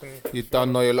You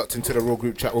done know you're locked into the Raw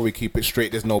Group chat where we keep it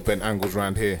straight. There's no bent angles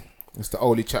round here. It's the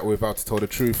only chat we're about to tell the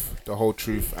truth, the whole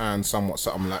truth, and somewhat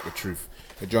something like the truth.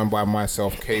 You're joined by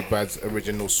myself, K-Bad's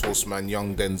original source man,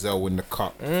 Young Denzel in the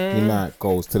cut. You know how it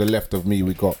goes. To the left of me,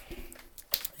 we got...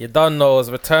 You done know it's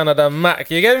Return of the Mac.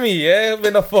 You get me? Yeah,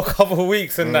 been up for a couple of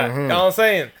weeks and that. You know what I'm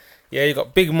saying? Yeah, you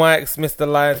got Big Mike's, Mr.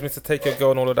 Lions, Mr. Take Your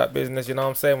Girl and all of that business. You know what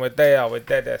I'm saying? We're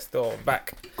there still. I'm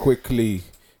back. Quickly,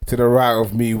 to the right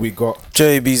of me, we got...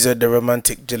 JBZ, the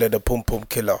romantic jiller, the pum pum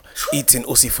killer. Eating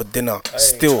ussy for dinner.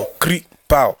 Still, creep,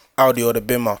 bow, Audi or the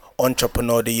Bimmer.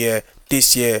 Entrepreneur of the year.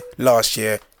 This year, last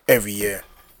year, every year.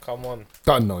 Come on.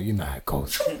 Don't know, you know how it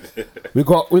goes. we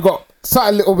got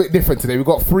something a little bit different today. We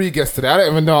got 3 guests today. I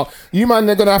don't even know. You man,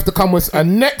 they're gonna have to come with a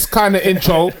next kind of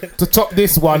intro to top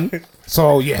this one.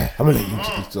 So yeah, I'm gonna let you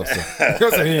introduce yourself.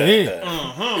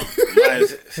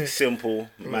 Mine's simple.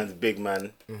 Mine's big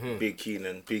man, big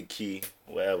Keenan, big key,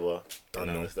 whatever. Don't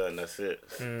understand. That's it.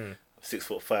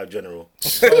 6'5" general.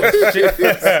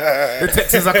 The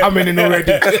Texans are coming in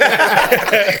already.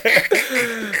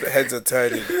 The heads are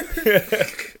turning.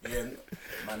 Yeah,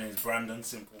 my name is Brandon.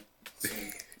 Simple.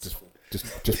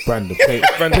 Just Brandon.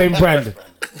 Plain Brandon.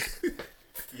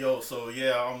 Yo, so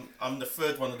yeah, I'm the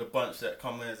third one of the bunch that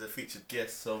come in as a featured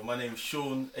guest. So my name is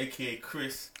Sean, aka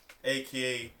Chris,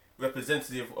 aka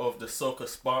representative of the Soca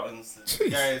Spartans. The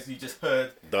guys you just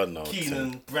heard. Don't know.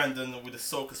 Keenan, Brandon with the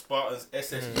Soca Spartans,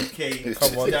 SSUK.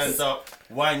 Come on. Stand up,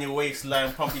 wind your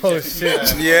waistline, pump your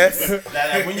chest. Yes.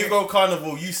 Like, when you go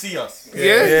carnival, you see us.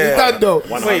 Yeah. You done though.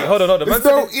 Wait, hold on. Man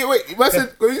said, Wait, man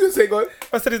said, what are you gonna say, God?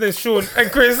 I said his name's Sean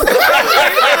and Chris.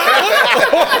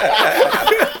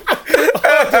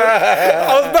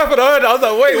 I was back when I heard it. I was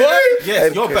like, wait, what?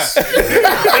 Yes, you're back.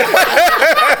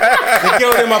 The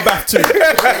girl in my back too.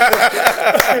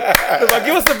 Like,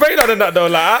 give us the breakdown on that though.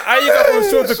 Like, how you got from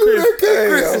Sean to Chris?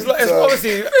 It's like, it's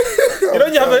obviously, you know,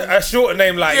 you have a short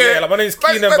name like, like my name's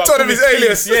Keenan, but told him his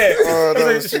alias. Yeah.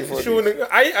 That's Sean.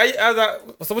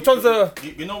 So which one's the?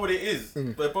 You know what it is?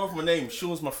 But both my names.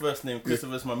 Sean's my first name,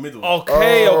 Christopher's my middle.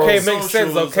 Okay, makes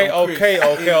sense. Okay.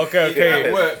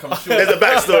 At work, I'm sure. There's a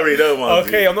backstory though, man.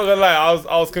 Okay, I'm not gonna lie.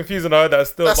 I was confused when I heard that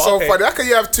still. That's so funny. How can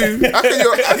you have two? How can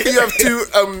you have two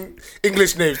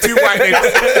English names, 2 white names?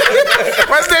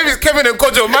 Man's name is Kevin and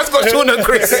Kojo. Man's got Sean and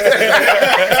Chris. They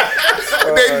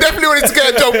definitely wanted to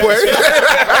get a job, boy. You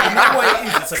know what it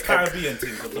is? It's a Caribbean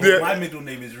thing. My middle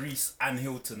name is Reese and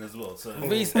Hilton as well. So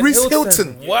Reese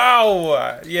Hilton.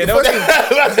 Wow. Yeah.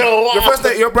 Your first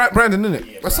name, you're Brandon, isn't it?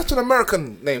 Yeah, That's such an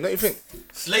American name, don't you think?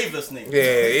 Slaveless name. Yeah,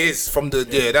 it is from the.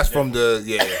 Yeah, that's from the.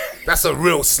 Yeah, that's a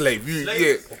real slave.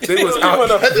 They was out.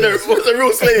 What's a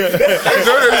real slave?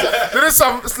 There's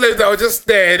some slaves that were just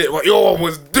there. Your one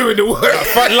was doing the work.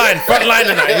 Front line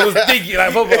and that. He was digging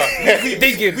like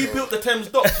digging. We built the Thames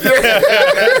docks.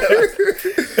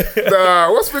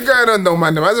 What's been going on though,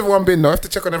 man? How's everyone been? I have to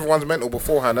check on everyone's mental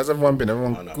beforehand. How's everyone been?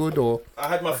 Everyone good or? I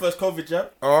had my first COVID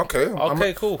jab. Oh, okay.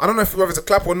 Okay, cool. I don't know whether it's a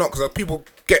clap or not because people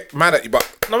get mad at you, but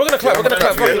no, we're gonna clap. We're gonna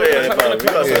clap. We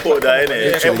gotta support that,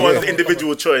 innit? Everyone's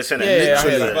individual choice, innit?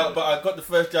 Literally. But I got the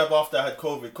first jab after I had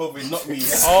COVID. COVID knocked me.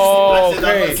 Oh, I said,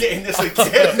 I'm okay. not getting this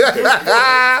again.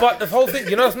 But the whole thing,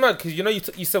 you know, it's mad because you know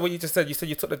you said what you just said. You said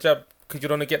you took the jab because you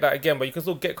don't want to get that again, but you can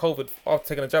still get COVID after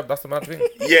taking a jab. That's the mad thing.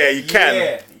 Yeah, you can.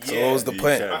 Yeah. So what was the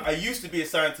point? I used to be a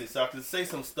scientist, so I could say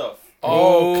some stuff.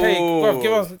 Okay, bro,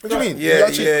 give us. what do you mean? Yeah. No,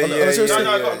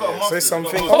 I got a master's. Say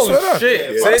something. Oh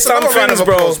shit! Say some things,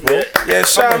 bro. Yeah,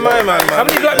 shout my man. How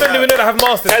many black men do we know that have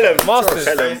masters? Tell him. Masters.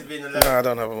 Science being allowed. No, I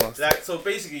don't have a master. Like, so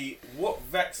basically, what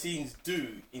vaccines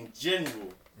do in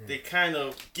general, they kind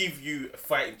of give you a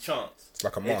fighting chance.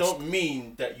 Like a They mask. don't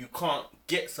mean that you can't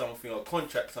get something or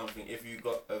contract something if you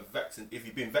got a vaccine, if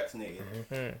you've been vaccinated.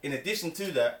 In addition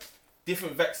to that,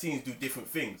 different vaccines do different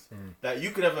things. Like,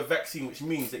 you could have a vaccine which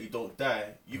means that you don't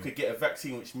die. You could get a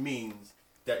vaccine which means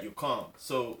that you can't.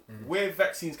 So where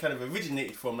vaccines kind of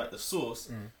originated from, like the source,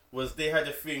 was they had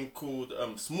a thing called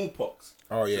smallpox.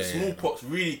 Oh yeah. The smallpox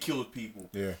really killed people.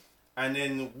 Yeah. And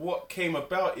then what came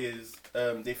about is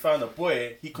they found a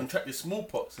boy, he contracted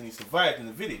smallpox and he survived in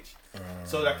the village.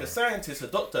 So like a scientist, a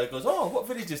doctor goes, oh, what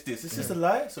village is this? Is this a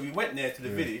lie? So we went there to the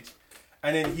village.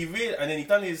 And then he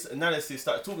done his analysis,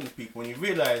 started talking to people, and he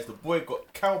realised the boy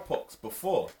got cowpox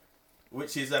before,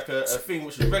 which is like a thing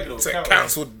which is regular. So it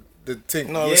cancelled the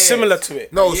thing. No, it's similar to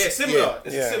it. No, Yeah, similar. Yeah.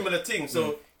 It's a similar thing.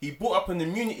 So he brought up an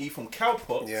immunity from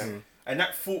cowpox, and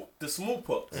that fought the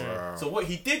smallpox. So what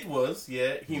he did was, he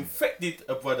infected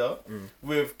a brother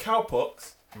with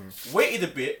cowpox, waited a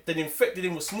bit, then infected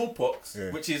him with smallpox,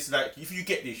 which is like, if you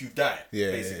get this, you die,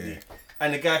 basically.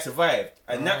 And the guy survived,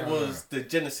 and that was the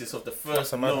genesis of the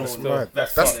first known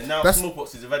vaccine. And now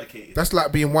smallpox is eradicated. That's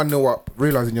like being 1-0 up,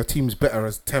 realizing your team's better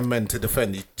as 10 men to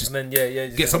defend. You just and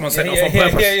then get someone sent off on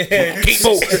purpose. Keep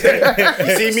ball.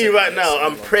 You see me right now,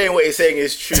 I'm praying what he's saying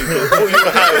is true. All you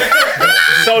have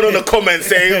someone on the comments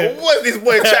saying, what's this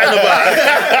boy chatting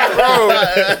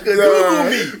about? Google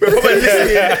me. We're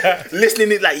probably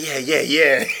listening it like,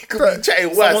 yeah. Could be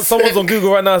chatting worse. Someone's on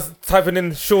Google right now typing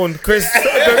in Sean, Chris.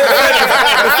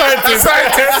 The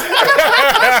scientist.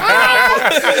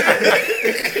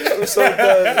 I'm so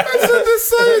done. The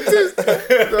scientist.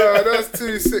 No, that's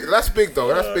too sick. That's big though.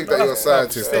 That's big that you're a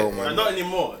scientist though, man. And not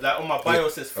anymore. Like on my bio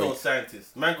says field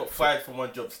scientist. Man got fired from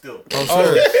one job still.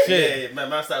 Shit.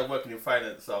 Man started working in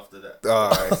finance after that.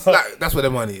 That's where the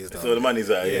money is. That's where the money's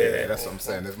at. Yeah, that's what I'm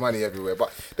saying. There's money everywhere.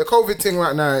 But the COVID thing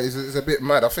right now is a bit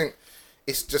mad. I think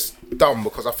it's just dumb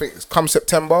because I think it's come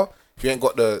September. If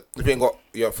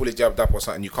you're fully jabbed up or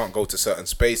something, you can't go to certain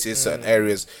spaces, certain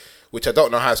areas, which I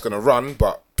don't know how it's going to run,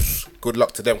 but good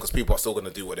luck to them because people are still going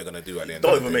to do what they're going to do at the end.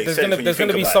 Don't even make sense. There's going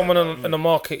to be someone in the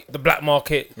market, the black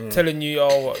market, telling you,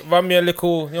 run me a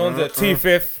little, you know,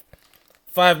 2/5,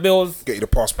 $5 bills. Get you the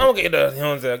passport. I'll get you the, you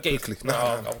know, Quickly.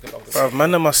 Bruv,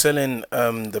 man, them are selling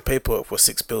the paper for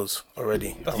 $6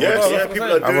 already. Yeah, people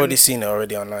are doing. I've already seen it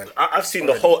already online. I've seen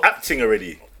the whole app thing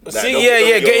already.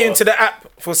 Get into the app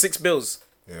for $6.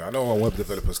 Yeah, I know one web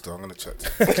developer still. I'm going to check.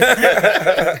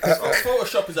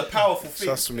 Photoshop is a powerful thing.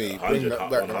 Trust me. Bring that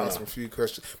back and ask a few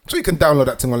questions. So you can download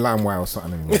that thing on LimeWire or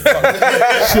something.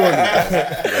 Surely.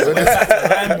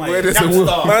 Where does it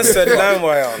work? Man said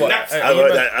LimeWire. I've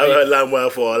heard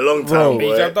LimeWire for a long time,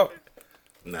 boy. Jabbed up?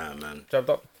 Nah, man. Jabbed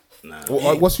up? Nah.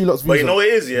 What's your lot's views? But you know what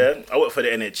it is, yeah? I work for the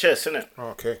NHS, innit? Oh,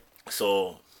 okay.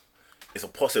 So it's a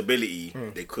possibility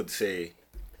they could say,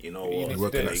 you know what, you're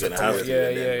working going at to have it.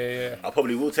 Yeah. I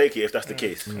probably will take it if that's the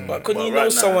case. But couldn't you right know now-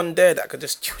 someone there that could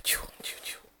just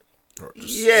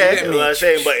Yeah, you know what I'm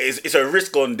saying? But it's a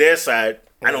risk on their side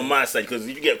and on my side because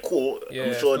if you get caught,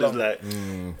 I'm sure there's like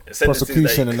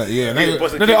Prosecution and that, yeah. Then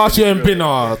prosecution they ask you in is bin,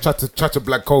 try to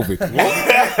black COVID.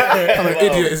 What kind of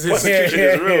idiot is this? prosecution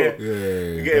is real.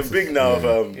 Yeah, You're getting big now,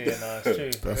 fam. It's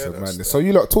true. That's a madness. So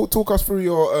you lot talk us through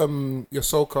your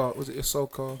Soca. Was it your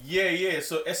Soca? Yeah.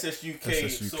 So SSUK,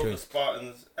 SSUK. Soca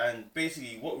Spartans, and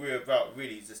basically what we're about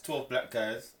really is there's 12 black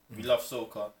guys. We love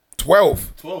Soca.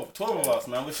 12. 12 of us,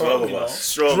 man. We're 12 strong, of you know.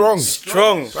 us.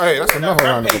 Strong. Hey, that's another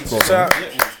round of applause.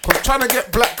 Because trying to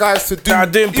get black guys to do That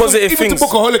are doing positive even things. to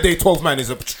book a holiday, 12 man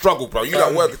is a struggle, bro. You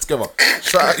like working together.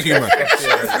 Shout out to you, man.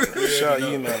 Shout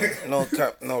out you, man. No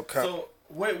cap. So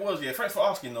where it was, thanks for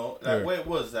asking though. Like where it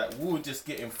was that we were just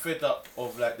getting fed up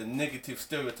of like the negative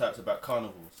stereotypes about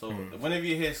carnival. So whenever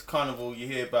you hear carnival, you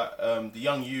hear about the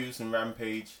young youths and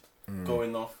Rampage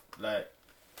going off. Like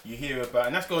you hear about,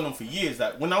 and that's going on for years.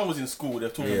 Like when I was in school, they're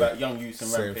talking about young youths and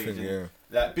Same Rampage. thing, And,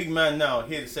 like big man now,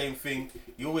 hear the same thing.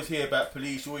 You always hear about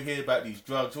police. You always hear about these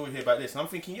drugs. You always hear about this. And I'm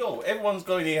thinking, everyone's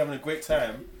going here having a great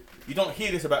time. You don't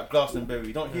hear this about Glastonbury.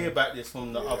 You don't hear about this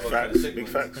from the other kind of Facts,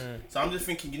 segments. big facts. So I'm just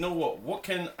thinking, you know what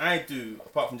can I do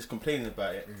apart from just complaining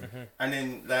about it? And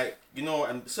then like,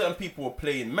 and certain people were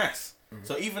playing mass.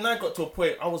 So even I got to a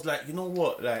point, I was like, you know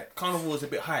what, like carnival is a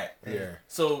bit high.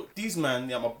 So these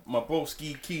man, my bro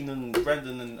Ski, Keenan,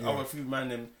 Brandon and other few man,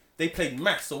 them, they played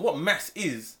mass. So what mass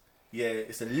is,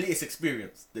 it's the latest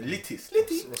experience. The littest.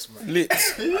 Lit. I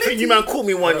think you man caught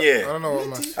me one year. I don't know what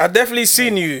man. I definitely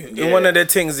seen you in one of the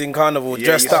things in carnival,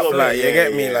 dressed you up saw me, like, you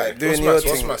get me, yeah. like doing your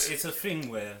thing. It's a thing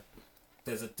where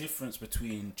there's a difference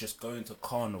between just going to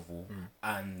carnival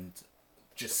and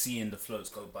just seeing the floats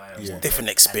go by. And whatnot, Different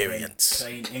experience. and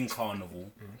then playing in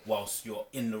carnival whilst you're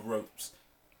in the ropes,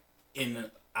 in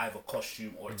either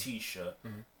costume or a t-shirt,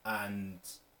 and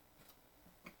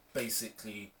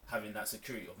basically having that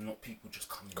security of not people just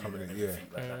coming in and everything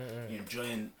like that. You're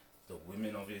enjoying the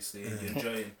women, obviously. You're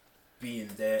enjoying being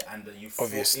there and the euphoria.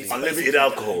 Obviously. It's Unlimited basically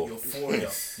alcohol. the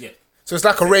Euphoria. Yeah. So it's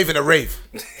like a rave in a rave.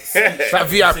 It's like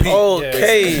VIP.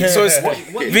 Okay, so it's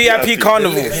VIP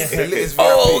carnival.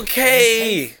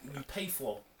 Okay. You pay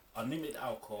for unlimited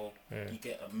alcohol. You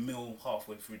get a meal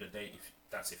halfway through the day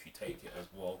if you take it as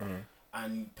well,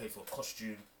 and you pay for a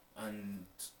costume and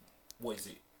what is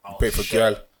it? You pay for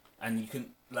girl. And you can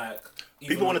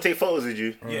People want to take photos with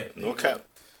you. Yeah, No cap.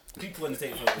 People want to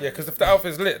take photos. Yeah, because if the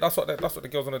outfit's lit, that's what the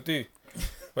girls want to do.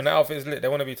 When the outfit's lit, they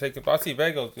want to be taken. But I see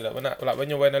bare girls do that. When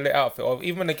you're wearing a lit outfit, or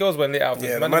even when the girls wear lit outfits,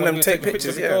 Yeah, man, man, them them take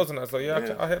pictures, of the girls and that. So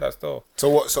I hear that still.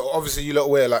 So obviously you lot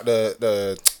wear like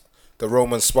the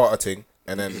Roman Sparta thing,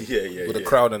 and then with the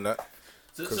crowd and that.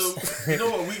 So you know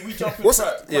what? We jump in. What's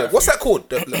that called?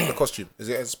 The costume? Is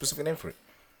it a specific name for it?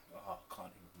 I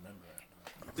can't even remember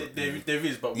it now. There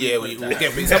is, but We'll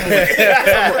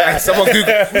get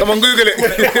someone Google it.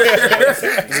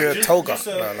 Is it a toga? Just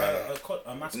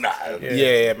a mascot.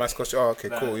 Yeah, mask costume. Oh, okay,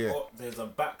 cool. Yeah. There's a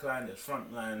back line, there's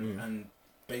front line, and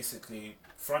basically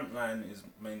front line is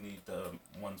mainly the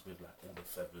ones with like all the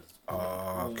feathers.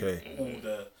 All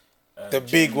The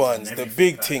big ones, the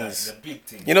big things. The big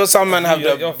things. You know, some men have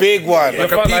the big one.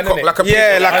 Like a peacock, like a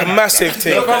Like a massive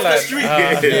thing.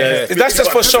 That's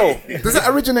just for show. Does that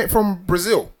originate from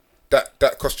Brazil?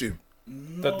 That costume?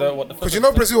 Because you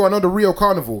know Brazil, I know the Rio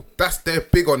Carnival. They're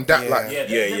big on that. They're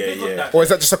big on that. Or is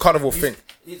that just a carnival thing?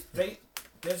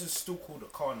 There's still called a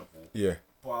carnival. Yeah.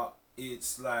 But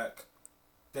it's like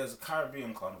there's a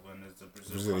Caribbean carnival and there's a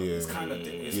Brazil Brazil, carnival.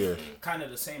 It's kind of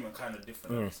the same and kind of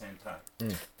different at the same time.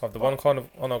 Of the one carnival,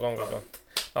 go on.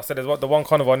 I said the one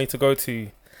carnival I need to go to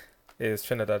is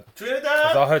Trinidad.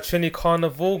 'Cause I heard Trini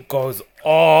Carnival goes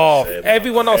off.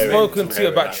 Everyone I've spoken to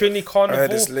about Trini Carnival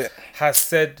has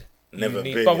said Never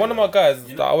been. But one of my guys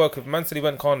that I work with, man, said he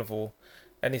went Carnival,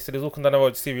 and he said he's walking down the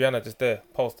road to see Rihanna just there,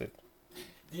 posted.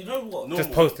 You know what?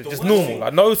 Just posted, just normal,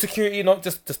 like no security, not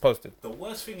just posted. The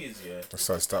worst thing is,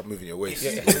 So start moving your waist.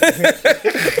 Soca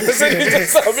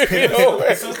artists,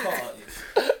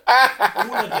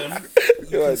 all of them, you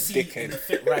can see in the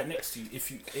fit right next to you if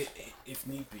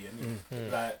need be.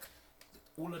 Like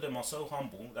all of them are so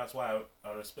humble. That's why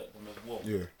I respect them as well.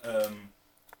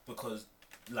 Because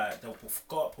like they'll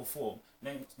go up, perform.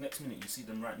 Next minute you see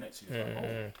them right next to you. It's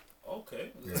like,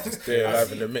 okay. Just there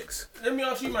live in the mix. Let me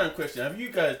ask you, man, a question. Have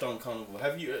you guys done carnival?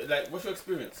 Have you what's your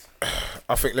experience?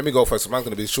 I think let me go first. Mine's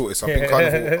gonna be the shortest.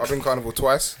 I've been carnival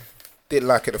twice. Didn't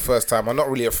like it the first time. I'm not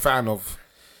really a fan of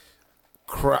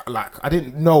I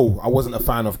didn't know I wasn't a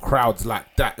fan of crowds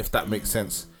like that, if that makes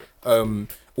sense.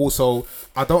 Also,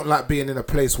 I don't like being in a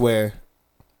place where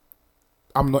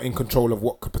I'm not in control of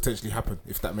what could potentially happen,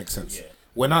 if that makes sense. Yeah.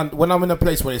 When I'm in a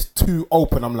place where it's too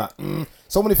open, I'm like,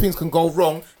 so many things can go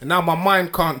wrong, and now my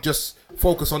mind can't just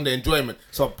focus on the enjoyment.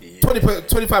 So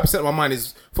 25% of my mind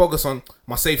is focused on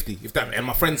my safety, and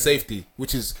my friend's safety,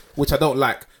 which I don't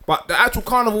like. But the actual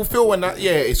carnival feel when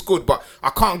it's good, but I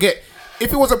can't get.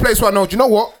 If it was a place where I know, do you know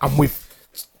what, I'm with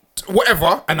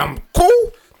whatever, and I'm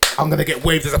cool, I'm gonna get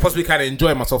waved as I possibly can and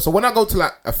enjoy myself. So when I go to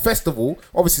like a festival,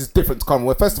 obviously it's different to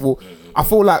carnival. A festival, I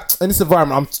feel like in this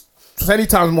environment, I'm 20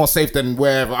 times more safe than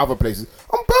wherever other places.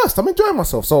 I'm burst. I'm enjoying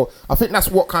myself. So I think that's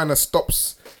what kind of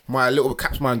caps my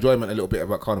enjoyment a little bit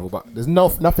about carnival. But there's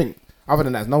nothing other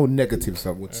than that. There's no negatives,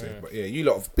 I would say. But yeah, you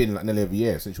lot have been like nearly every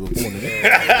year since you were born.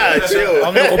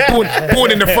 I'm not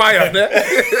born in the fire.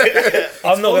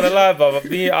 I'm not gonna lie,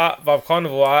 but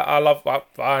carnival,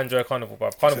 I enjoy carnival.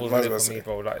 But carnival's really for me,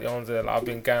 bro. Like, you know what I'm saying? Like, I've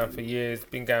been going for years.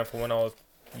 Been going from when I was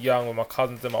young with my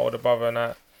cousins and my older brother and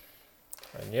that.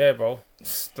 And yeah, bro,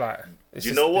 it's like It's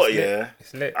you know what?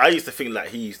 It's lit. I used to think like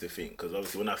he used to think, because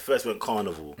obviously when I first went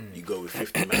carnival, you go with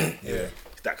 50 man.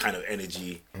 It's that kind of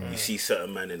energy. You see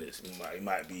certain man in it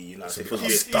might be, you know,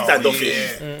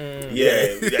 standoffish.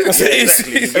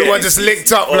 Exactly. Everyone just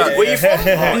linked up. Like, where you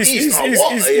from? East. All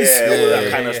that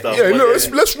kind of stuff. Yeah,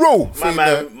 look, let's roll.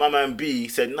 My man B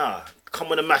said, nah, come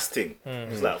with a mass thing.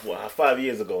 It was like 5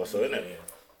 years ago or so, innit?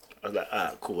 I was like,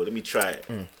 cool, let me try it.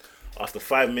 After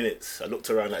 5 minutes, I looked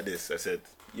around like this. I said,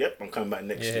 yep, I'm coming back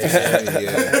next year.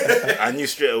 I knew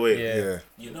straight away.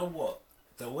 You know what?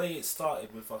 The way it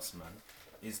started with us, man,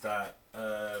 is that,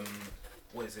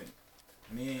 what is it?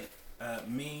 Me,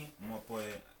 my boy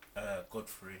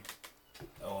Godfrey,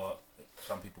 or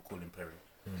some people call him Perry.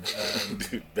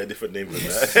 They're different names than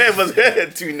that. It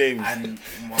was 2 names. And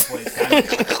my boy Daniel,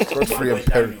 Godfrey and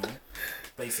Perry.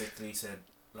 Basically said,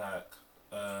 like,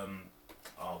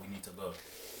 we need to go.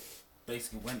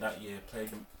 Basically went that year,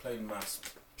 played mass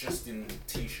just in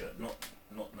t-shirt, not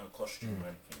no costume or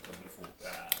anything. Because we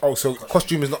thought, so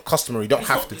costume is not customary. You don't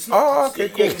have to. Okay,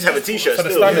 cool. You can have a t-shirt. So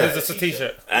the standard is just a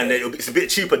t-shirt, and it's a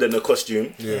bit cheaper than the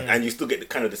costume. And you still get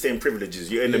the same privileges.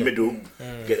 You're in the middle.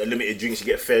 You get unlimited drinks. You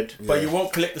get fed, but you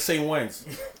won't collect the same wines.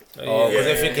 Because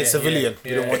they think it's civilian.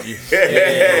 We don't want you.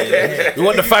 We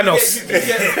want the Thanos.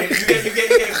 You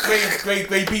get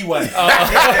grade B wine.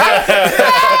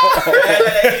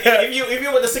 If you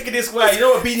want the sickest wine, you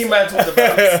know what Beanie Man talked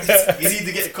about. You need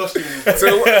to get the costume.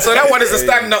 So that one is the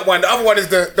stand up one. The other one is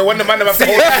the one the man have to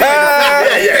hold.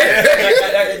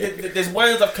 There's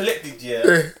wines I've collected,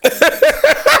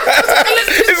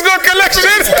 He's got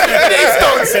collections.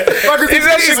 He's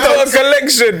actually got a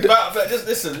collection. But just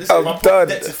listen. I'm my done.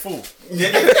 debts is full.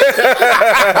 Wines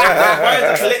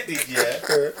are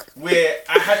collected, where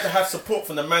I had to have support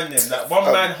from the man then. Like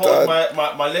one man hold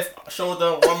my left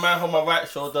shoulder, one man hold my right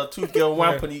shoulder, two girl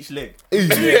wine on each leg. Two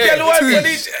girl wine on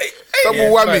each.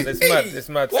 Double whammy. It's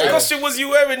mad. What costume was you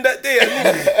wearing that day?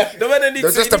 The man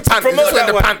needs Just to the pants. promote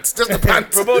that one. Just the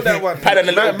pants. Promote that one. Pad and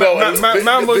a little belt.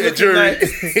 Man was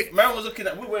looking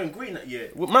at. We're wearing green that year.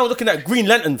 Man was looking at Green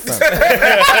Lantern, fam.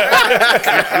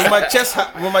 with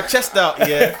my chest out,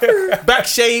 back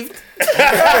shaved.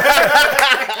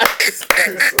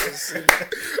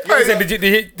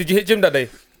 Did you hit gym that day?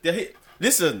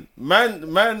 Listen, man.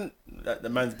 The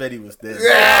man's belly was there.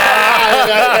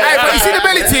 Hey, but you see the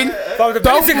belly thing?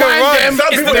 Don't mind them.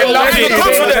 They love it.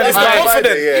 It's the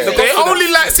confidence. They only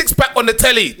like six pack on the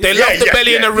telly. They love the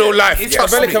belly in the real life. The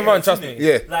belly can run, trust me.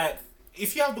 Yeah. Like,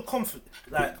 if you have the confidence,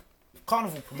 like,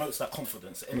 Carnival promotes that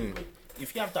confidence anyway.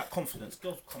 If you have that confidence,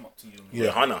 girls come up to you.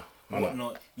 Yeah, Hannah.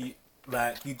 Whatnot. You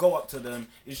go up to them.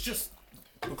 It's just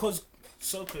because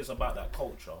soca is about that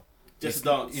culture. Just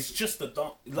dance. It's just a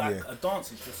dance. Like a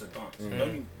dance is just a dance.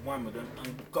 Don't whine with them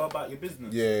and go about your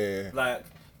business. Yeah. Like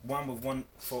whine with one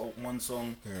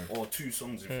song or two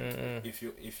songs if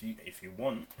you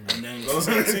want, and then go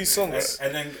 2 songs.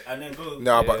 and then go.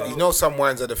 No, but you know some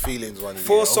wines are the feelings one.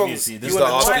 4 songs. Obviously, You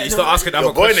start asking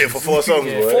You're going there for 4 songs,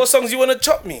 boy. 4 songs. You wanna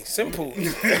chop me? Simple.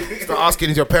 Start asking,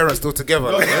 is your parents still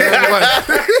together?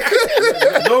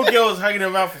 No girls hanging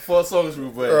around for 4 songs,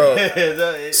 rude boy.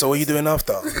 So what are you doing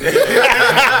after?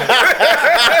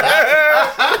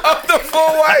 After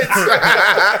 4 wines.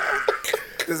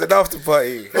 There's an after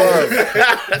party. 4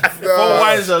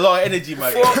 wines is a lot of energy,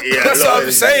 man. That's what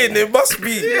I'm saying. There must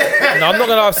be. No, I'm not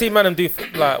gonna. I've seen man do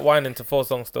like whining to 4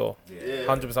 songs still.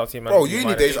 100%. I've seen man. Bro,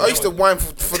 uni days, I used to whine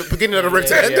for the beginning of the rent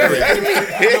to end of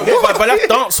it. But that's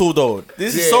dancehall though.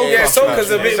 This is soca. Yeah, soca's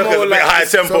a bit It's more a bit like high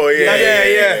tempo,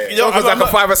 yeah. You know, Soca's like a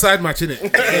 5-a-side match, innit?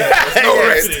 No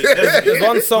rest. There's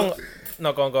one song.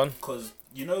 No, go on. Because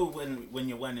you know when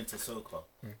you went into soca,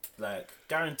 like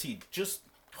guaranteed, just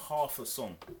half a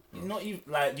song. Not even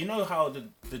like you know how the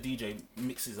DJ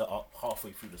mixes it up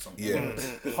halfway through the song. Yeah.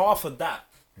 Half of that,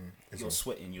 you're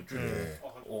sweating, you're drinking,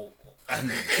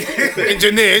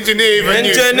 Engineer, even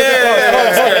you.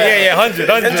 Yeah, 100.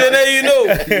 Engineer, you know.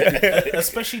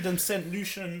 especially them St.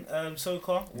 Lucian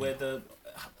soca where the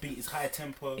beat is high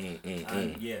tempo and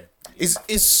Is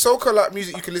soca like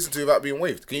music you can listen to without being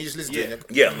waved? Can you just listen to it?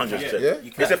 Yeah, 100%. Yeah?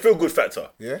 It's a feel good factor.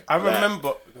 Yeah. I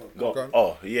remember. Go on.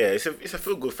 Oh yeah, it's a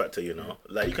feel good factor, you know.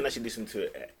 Like you can actually listen to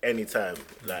it at any time.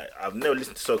 Like I've never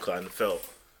listened to soca and felt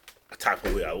a type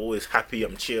of way. I'm always happy.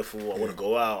 I'm cheerful. I want to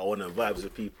go out. I want to vibes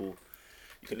with people.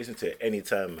 You can listen to it any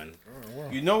time, man. Oh, wow.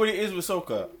 You know what it is with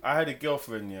soca? I had a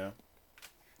girlfriend,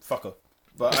 fuck her.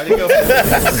 But I had a girlfriend.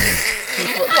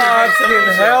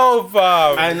 Fucking hell,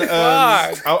 fam. And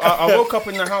I woke up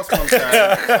in the house one time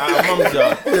at her mum's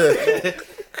yard.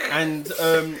 And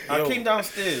I came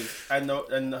downstairs and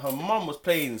her mum was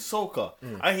playing soca.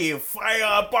 I hear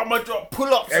fire, bomber drop,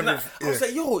 pull-ups and that. I was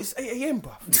like, yo, it's 8 AM,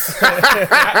 bruv.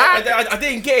 I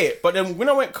didn't get it. But then when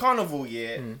I went carnival,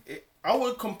 I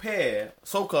would compare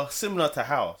soca similar to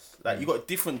house. Like you got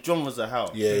different genres of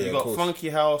house. You got funky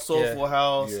house, soulful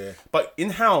house. But in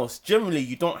house, generally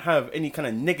you don't have any kind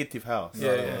of negative house.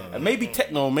 And maybe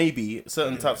techno,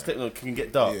 certain types of techno can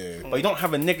get dark. But you don't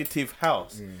have a negative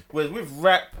house. Whereas with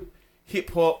rap, hip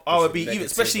hop, R&B, even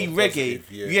especially reggae,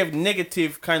 you have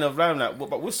negative kind of limelight.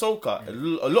 But with soca, a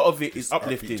lot of it is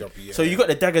uplifting. Jumpy, so you got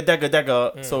the dagger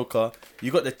soca,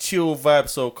 you got the chill vibe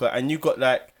soca, and you got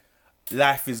like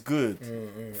life is good,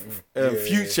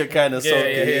 future kind of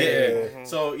soca.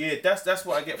 So that's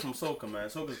what I get from soca, man.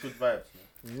 Soca's good vibes.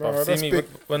 No, I've that's seen me big.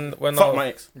 when Fuck my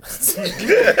ex.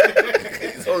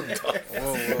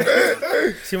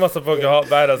 She must have broke your heart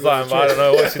bad or something, but I don't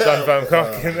know what she done, fam.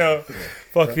 Fucking hell.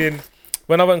 Fucking.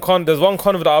 When I went there's one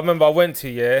carnival that I remember I went to,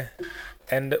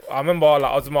 and I remember I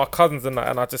was with my cousins and that,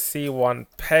 and I just see one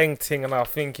painting, and I'm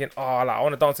thinking, I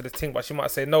want to dance to this thing, but she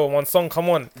might say no. And one song come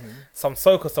on, some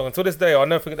soca song. Until this day, I'll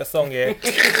never forget the song.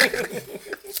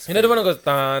 You know the one that goes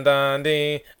dan dan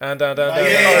ding and dan dan dan.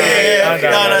 See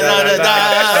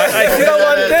that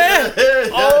one there?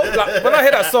 Oh, like, when I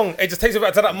hear that song, it just takes me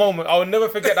back to that moment. I will never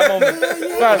forget that moment.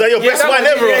 Is that your best wine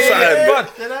ever or something?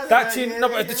 But that tune, no,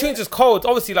 but the tune's just cold.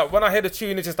 Obviously, like when I hear the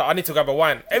tune, it's just like I need to grab a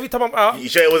wine. Every time I'm out, You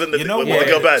sure it wasn't the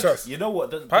girl bad? You know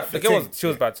what? the girl she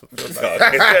was bad. You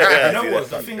know what?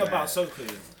 The thing about soca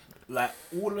is, like,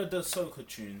 all of the soca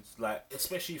tunes, like,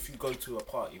 especially if you go to a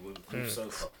party with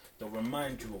soca, they'll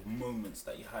remind you of moments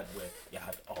that you had where you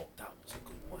had, that was a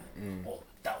good wine, or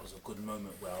that was a good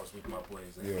moment where I was with my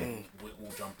boys and we're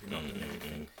all jumping up and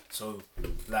everything. So,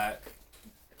 like,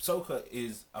 soca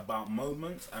is about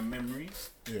moments and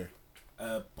memories. Yeah.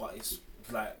 But it's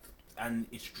like, and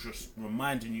it's just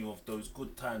reminding you of those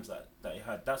good times that you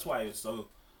had. That's why it's so.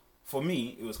 For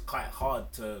me, it was quite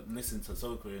hard to listen to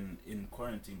soca in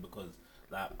quarantine because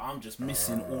like I'm just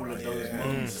missing all of those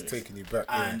moments. It's taking you back.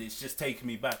 And it's just taking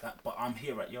me back. But I'm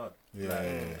here at Yard. Yeah,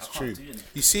 it's I true. can't do anything.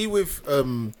 You see, with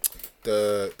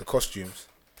the costumes,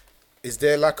 is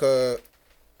there like a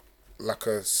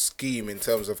scheme in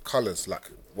terms of colours, like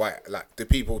white? Like the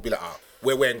people be like,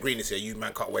 we're wearing green this year. You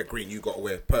man can't wear green. You got to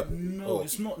wear purple. No,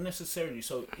 it's not necessarily.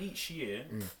 So each year,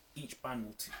 each band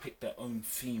will pick their own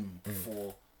theme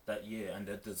for that year, and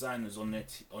the designers on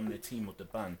their team of the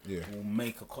band will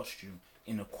make a costume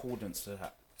in accordance to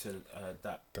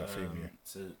that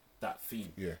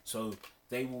theme. Yeah. So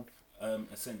they will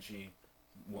essentially,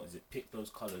 pick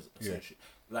those colours essentially.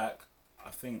 Like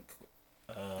I think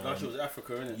last year was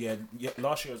Africa, innit? Yeah.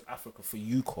 Last year was Africa for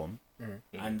Yukon,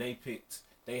 and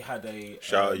they had a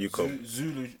shout out Yukon.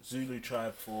 Zulu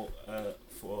tribe for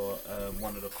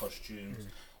one of the costumes.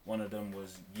 One of them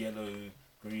was yellow,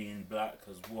 green, black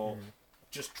as well.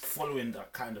 Just following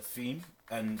that kind of theme,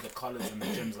 and the colours and the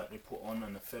gems that they put on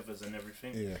and the feathers and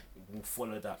everything will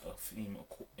follow that theme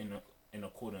in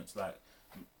accordance. Like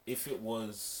if it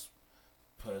was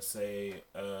per se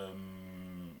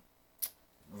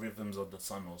Rhythms of the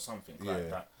Sun or something like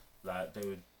that, like they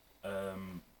would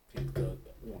pick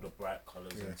all the bright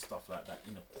colours and stuff like that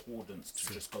in accordance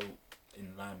to just go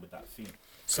in line with that theme.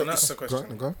 So that's the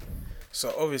question. Go on.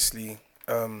 So obviously,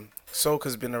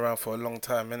 soca's been around for a long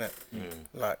time, innit?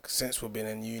 Like since we've been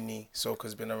in uni,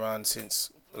 soca's been around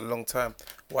since a long time.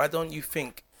 Why don't you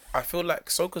think? I feel like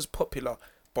soca's popular,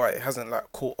 but it hasn't like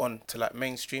caught on to like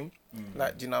mainstream.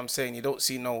 Like, do you know what I'm saying? You don't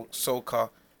see no soca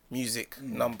music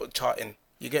number charting.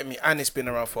 You get me? And it's been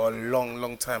around for a long,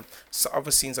 long time. So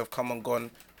other scenes have come and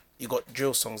gone. You got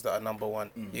drill songs that are number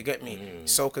one. You get me?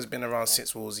 Soca's been around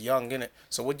since we was young, innit?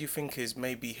 So what do you think is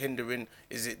maybe hindering?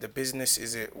 Is it the business?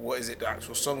 Is it the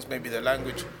actual songs? Maybe the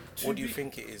language? What do you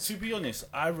think it is? To be honest,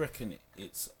 I reckon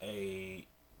it's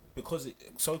because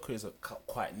soca is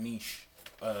quite niche,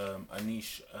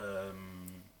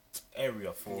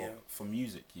 area for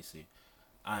music. You see,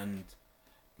 and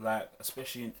like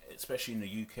especially in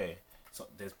the UK. So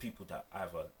there's people that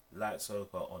either like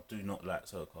soca or do not like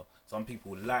soca. Some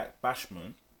people like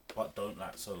bashment but don't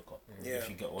like soca. If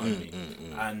you get what I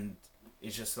mean. And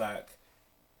it's just like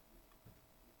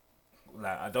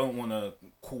I don't want to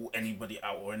call anybody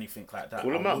out or anything like that.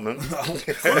 Call them out, man. Call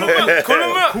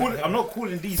them out. I'm not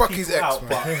calling these Fuck people his ex, out, man.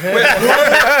 but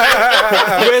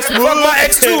Where's my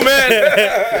ex too, man?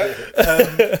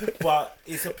 but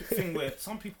it's a thing where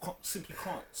some people simply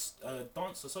can't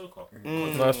dance to soca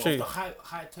because That's of true. the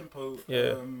high tempo,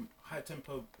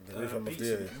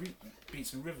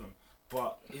 beats and rhythm.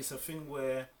 But it's a thing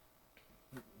where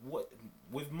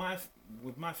with my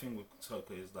thing with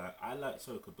soca is like I like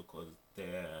soca because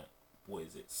they're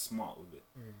smart with it.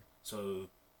 So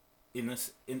in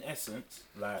essence,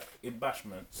 like in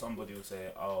bashment, somebody will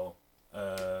say,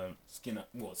 skin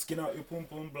out your pum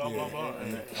pum, blah blah blah,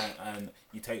 and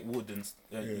you take wood and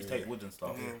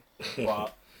stuff.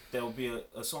 But there'll be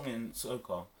a song in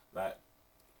soca like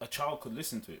a child could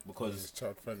listen to it because It's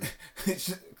child friendly.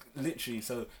 it's literally.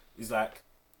 So it's like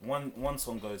one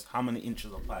song goes, how many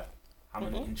inches of pipe? How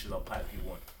many inches of pipe do you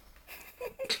want?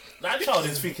 That child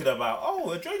is thinking about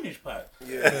a drainage pipe, or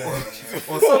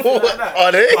something like that.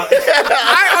 Are they?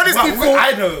 I honestly thought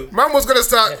I know. man was gonna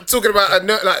start talking about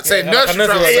saying nursery nursery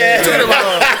rhymes. rhyme. Talking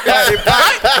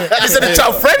about is it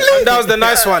child friendly? That was the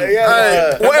nice one. Hey,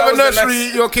 whatever That was the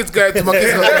nursery your kids go to, my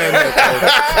kids not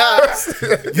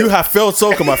going there. You have failed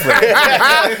soca, my friend.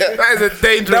 That is a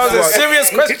dangerous That was a one. serious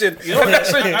question.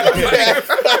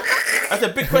 That's a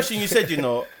big question you said,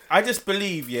 I just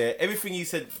believe, everything you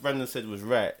said, Brandon said was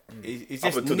right. It's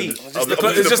just neat. It's just the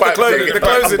closing. It's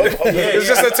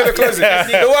just to the closing.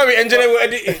 Don't worry, engineer will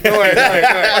edit it. Don't worry.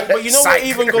 But you know what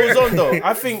even goes on though?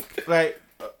 I think like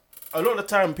a lot of the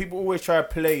time people always try to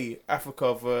play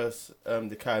Africa versus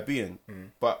the Caribbean,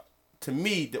 but to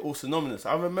me they're all synonymous.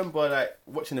 I remember like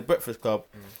watching the Breakfast Club,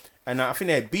 and I think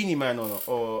they had Beanie Man on it,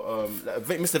 or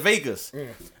Mr. Vegas,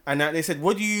 and they said,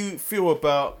 "What do you feel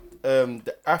about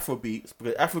the Afrobeats?"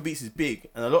 Because Afrobeats is big,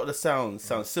 and a lot of the sounds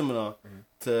sound similar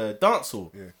to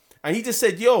dancehall. And he just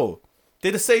said, "Yo,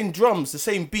 they're the same drums, the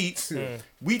same beats.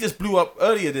 We just blew up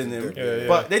earlier than them,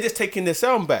 but they're just taking their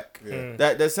sound back.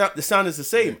 That the sound is the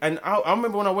same." And I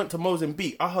remember when I went to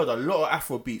Mozambique, I heard a lot of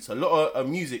Afro beats, a lot of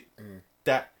music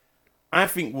that I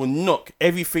think will knock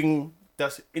everything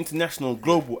that's international and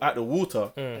global out the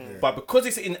water. But because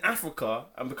it's in Africa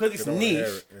and because it's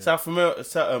niche, South America,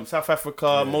 South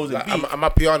Africa, Mozambique. Like, I'm a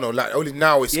piano. Like only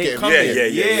now it's getting.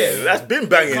 Yeah. That's been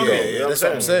banging. That's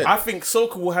what I'm saying. I think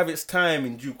soca will have its time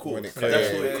in due course. When it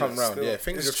That's what will come round. Still, Yeah,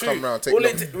 things it's just true. come round. Take All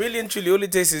long. really and truly, all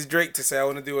it takes is Drake to say, "I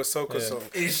want to do a soca song."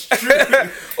 It's true.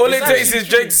 All it takes is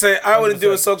Drake to say, "I want to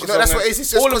do a soca You song." know, that's what it is.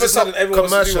 It's just all of a because sudden, it's everyone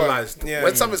wants to do one. commercialized. Yeah.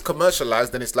 When something's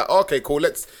commercialized, then it's like, okay, cool.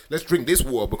 Let's drink this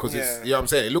water because it's, Yeah. you know what I'm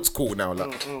saying. It looks cool now.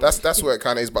 Like that's where it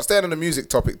kind of is. But staying on the music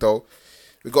topic though,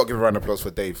 we got to give a round of applause for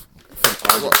Dave.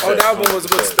 Oh, the album was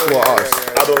good still. What Yeah, artist? yeah,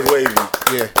 yeah. I don't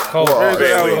wavy. Yeah. Cold. What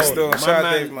Very artist? good album Wait. still. My Shout out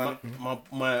man, Dave, man.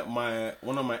 my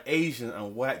one of my Asian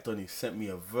and white Donnies sent me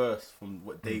a verse from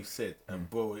what Dave said, and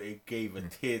bro, it gave a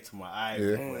tear to my eye.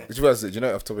 Yeah. Bro. Which verse? Do you know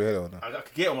it off the top of your head or not? I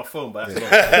could get it on my phone, but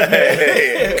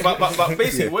that's not. but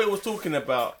basically, what it was talking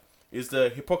about is the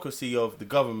hypocrisy of the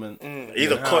government.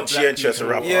 He's a and how conscientious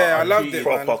black people rapper. Yeah, I are loved treated it,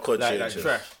 man. Proper like conscientious.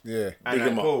 trash. Yeah. And Big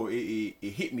him up. bro, it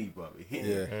hit me, bro. It hit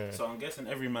me. Yeah. So I'm guessing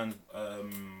every man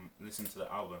listened to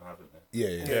the album, haven't they?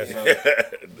 Yeah.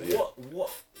 So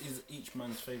what is each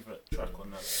man's favourite track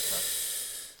on that?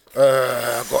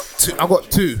 I got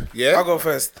two. Yeah. I'll go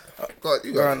first.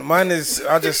 You Go on. Mine is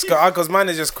because mine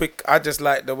is just quick. I just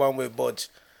like the one with Bodge.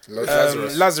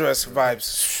 Lazarus vibes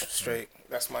straight.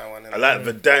 That's my one. I like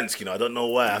Verdansk, I don't know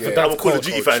why. I think Yeah. I'm a Call of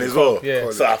Duty fan as well.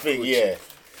 Yeah. So I think, yeah.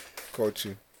 Coach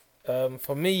you.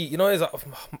 For me, you know,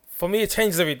 for me it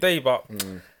changes every day, but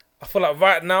I feel like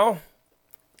right now,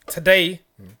 today,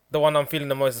 the one I'm feeling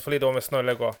the most is probably the one with Snow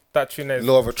Legua. That tune is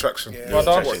Law of Attraction.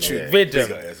 brother, What tune?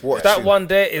 rhythm. What That tune? one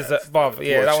there is above.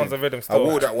 Yeah, What that tune? one's a rhythm I still.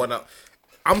 wore that one up.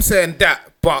 I'm saying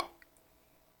that, but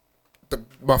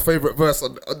my favourite verse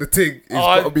on the thing is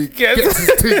got to be yes. Gets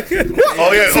his thing.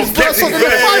 Oh, yeah. Oh, Verse on the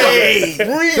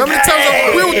fire. How many times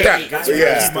I've willed that?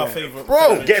 Yeah. My favourite.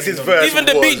 Bro, Gets his verse. Even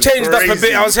the beat was changed up a bit.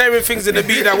 crazy. I was hearing things in the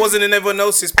beat that wasn't in everyone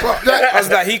else's part. I was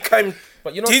like, he came.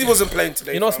 But you know, He wasn't playing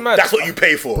today. you know what's fam. mad? That's what you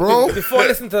pay for. bro. Before I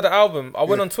listened to the album, I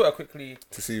went on Twitter quickly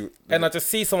To see and I just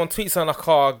see someone tweet something like,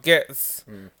 "Oh, Gets,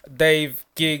 Dave,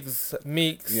 Gigs,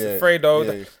 Meeks, Yeah, Fredo."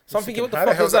 yeah. So I'm thinking, what the How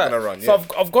the fuck hell's is that that? gonna run? So Yeah.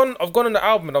 I've gone on the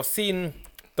album and I've seen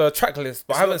the track list,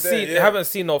 but I haven't not there, seen yeah. haven't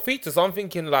seen no features. So I'm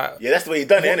thinking like, Yeah, that's the way he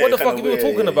done it, what innit? the fuck are Kinda people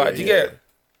way, talking about? yeah, Do you yeah. get?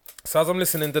 So as I'm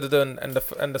listening to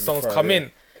the songs Right, come yeah.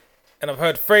 in. And I've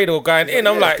heard Fredo going in.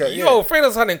 I'm like, okay, yo,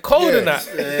 Fredo's sounding cold in that.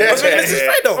 I was like, this is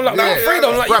Fredo. I'm like, Yeah.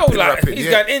 Fredo. I'm like, yo, Rapping, like rapping, he's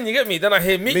yeah. going in. You get me? Then I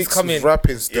hear Meeks Mix come was in.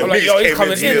 rapping still. I'm like, yo, he's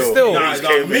coming in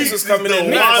still. Meeks was coming in.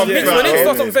 Mix Mix went in. That's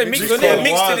what I'm saying. Mix went Yeah, in.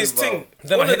 Mix did his thing.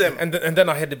 Then One I of them. and then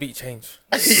I heard the beat change.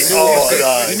 Oh,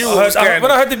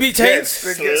 When I heard the beat change,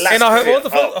 and I heard what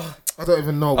the fuck. Oh. I don't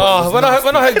even know. Oh, when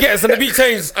I heard Gets and the beat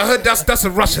changed. I heard that's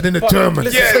a Russian in a German.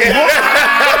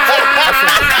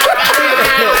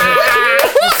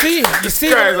 You see,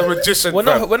 Guy's a magician. when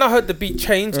fam. I heard the beat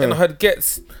change and I heard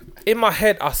Gets, in my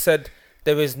head I said,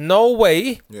 there is no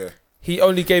way Yeah. he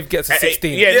only gave Gets a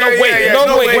 16. Yeah, no way,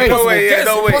 no way, no impossible. way, Gets,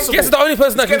 no way. Gets is the only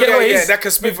person that can get away. Yeah, that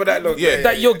can speak for that long. Yeah.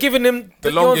 That you're giving him The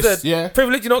you know, longest, the yeah.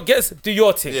 privilege. You know, Gets do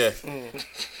your thing. Yeah.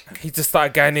 He just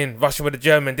started going in, rushing with the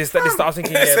German. This, that, this. That. I was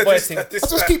thinking, yeah, boy, thing. I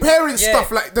just keep hearing Yeah. stuff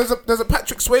like there's a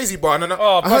Patrick Swayze bar and I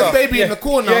Oh, I heard brother. baby in Yeah. the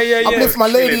corner. Yeah. I lift my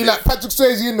lady like Patrick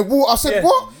Swayze in the water. I said Yeah.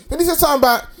 what? Then he said something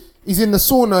about he's in the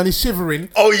sauna and he's shivering.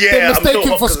 Oh, yeah. They're I'm mistaken so for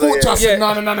hot 'cause of scorch. I that. said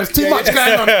Yeah. no, there's too much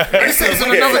going on. And he said it's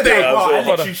on another day. Yeah, I I'm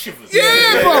literally shivers.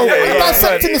 Yeah, bro. Yeah. I'm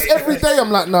dissecting this every day.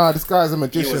 I'm like, nah, this guy's a He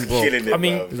magician, was bro. killing it, I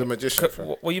mean, bro. He's a magician. fam.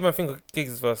 What you might think of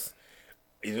Giggs' verse?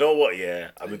 You know what, yeah?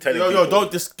 I've been telling Yo, people.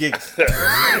 don't just gigs. Now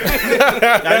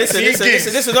listen.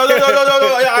 No. Yeah,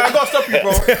 I gotta stop you,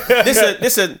 bro.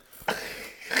 Listen.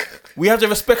 We have to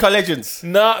respect our legends.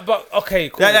 Nah, but okay,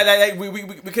 cool. Like,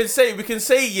 we can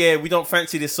say yeah, we don't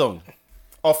fancy this song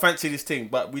or fancy this thing,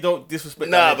 but we don't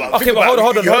disrespect. Nah, our but legends. Okay, think but about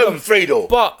hold it. on, You hold heard on. Fredo.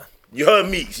 But You heard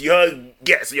Meeks, you heard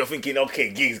Gets, and you're thinking, okay,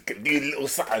 Gigs, do a little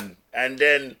something. And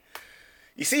then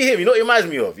you see him, you know what he reminds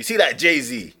me of? You see like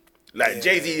Jay-Z. Like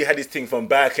Jay-Z had his thing from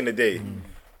back in the day.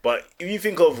 But if you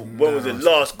think of when was the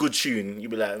last good tune,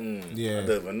 you'd be like, Yeah. I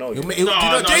don't even know. Do you know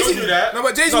no, Jay-Z? don't do that. No,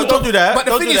 but Jay-Z. No, don't do that. But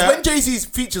the Don't thing do is, that. when Jay-Z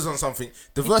features on something,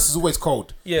 the verse is always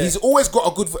cold. Yeah. He's always got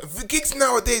a good. Gigs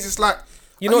nowadays, it's like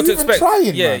you know are what to even expect.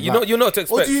 Trying, Yeah, man? you know Like, you know what to Or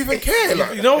expect. do you even care?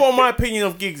 Like, You know what my opinion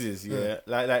of gigs is? Yeah,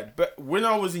 like when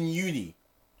I was in uni,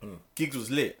 gigs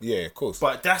was lit. yeah, of course.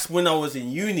 But that's when I was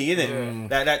in uni, innit?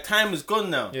 That time is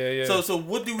gone now. Yeah. So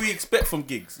what do we expect from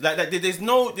gigs? Like there's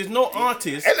no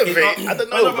artist. Elevate, I don't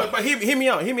know, But hear me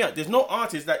out. There's no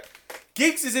artist. Like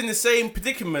gigs is in the same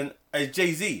predicament as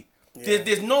Jay-Z.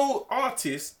 There's no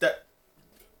artist that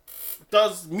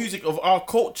does music of our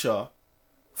culture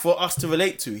for us to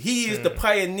relate to. He is the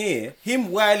pioneer.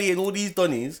 Him, Wiley, and all these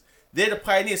Donnies. They're the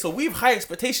pioneers, so we have high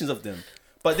expectations of them.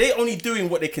 But they're only doing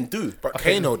what they can do. But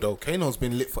Kano though, Kano's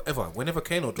been lit forever. Whenever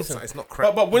Kano drops out, it's not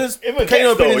crap. But when has Even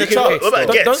Kano Gets, been in though, the you can- charts? what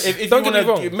about Gets? If Don't you get me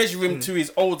want to wrong. measure him to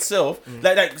his old self,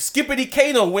 like Skippity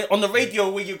Kano went on the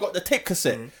radio where you got the tape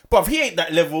cassette. But he ain't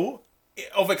that level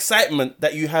of excitement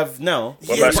that you have now.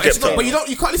 What Yeah, about but it's Skepta? not. But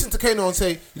you can't listen to Kano and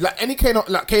say like any Kano,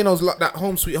 like Kano's like that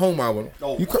Home Sweet Home album.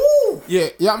 Oh. You can't,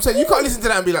 yeah. I'm saying you can't listen to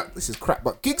that and be like, this is crap.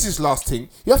 But Giggs' last thing,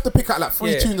 you have to pick out like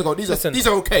 3 Yeah. tunes and go, these Listen,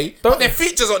 are okay. But their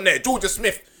features on there, Georgia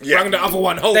Smith bang the other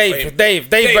one home. for him. Dave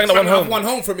bang that one home. One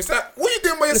home for him. It's like, what are you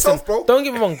doing by Listen, yourself, bro? don't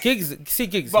get me wrong. Gigs.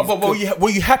 But were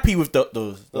you happy with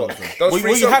those? Those Were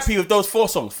 3 you songs? happy with those 4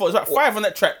 songs? It's like 5 on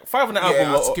that track, 5 on that album.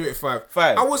 Yeah, I'll give it 5.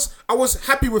 5. I was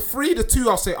happy with 3. The 2,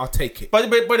 I'll say I'll take it. But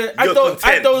add You're those,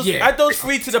 content. Yeah. add those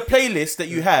 3 to the playlist that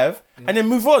you have, and then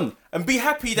move on and be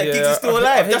happy that Giggs is still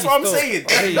alive. That's what I'm saying.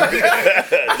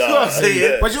 That's what I'm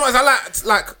saying. But you know what? I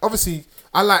like obviously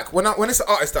I like when it's an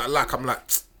artist that I like. I'm like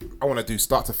I want to do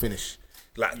start to finish.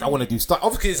 Like I want to do start.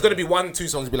 Obviously, it's gonna be 1, 2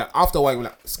 songs. Be like after a while, we're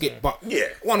like skip, but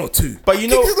 1 or 2. But you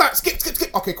know- Giggs is like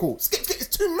skip. Okay, cool. Skip. It's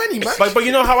too many, man. But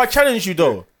you know how I challenge you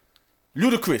though,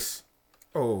 Ludacris.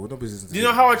 Oh, no business. Do you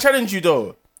know how I challenge you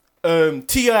though,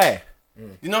 T.I.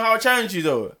 You know how I challenge you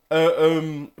though,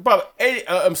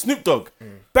 Snoop Dogg.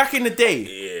 Back in the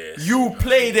day, you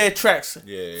play their tracks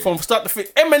from start to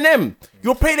finish. Eminem,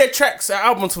 you'll play their tracks,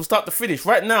 albums from start to finish.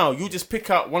 Right now, you just pick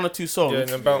out 1 or 2 songs, and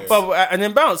then bounce. and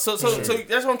then bounce. So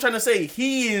that's what I'm trying to say.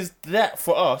 He is that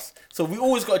for us. So we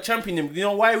always got to champion him. You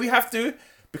know why we have to?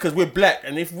 Because we're black,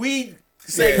 and if we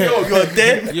say yo, you're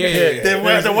dead,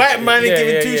 then the white man ain't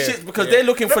giving 2 shits because they're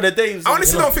looking for the days. I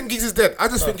honestly don't think Giggs is dead. I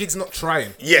just think Giggs not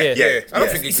trying. Yeah. I don't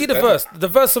think You Giggs see is the dead. verse. The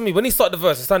verse for me, when he started the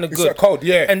verse, it sounded good. cold,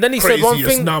 yeah. And then he said one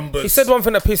Craziest thing. numbers. He said one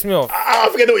thing that pissed me off. I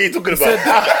forget what you're talking about.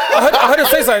 I heard him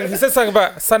say something. He said something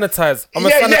about sanitize. I'm a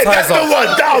Yeah, sanitizer. that's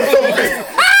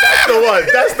the one.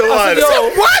 That's the one. Yo,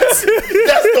 What?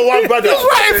 That's the one, brother. Who's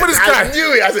writing for this guy? I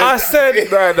knew it. I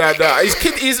said Nah.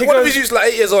 He's one of his youths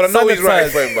like 8 years old. I know he's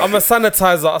writing for him, sanitize. I'm a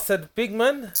sanitizer. I said, big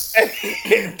man. That's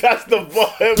the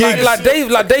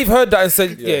one. Like Dave heard that and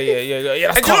said, yeah.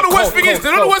 That's And do you know the worst thing is? Do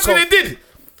you know the worst thing they did?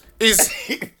 Is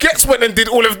Giggs went and did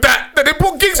all of that. Then they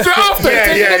put Giggs straight after.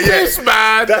 Yeah. Piss,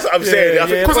 man. That's what I'm saying. I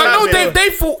think Because I know they. they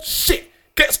thought, shit,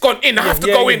 Gets gone in, I have to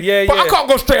go in. yeah, but I yeah. can't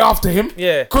go straight after him.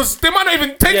 Yeah. Because they might not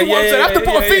even take Yeah, him once. yeah, I have to yeah,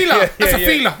 put a yeah, feeler. yeah, That's a yeah.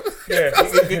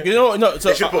 feeler. You know, no. So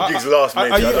They should put Giggs last, mate.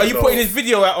 Are you putting his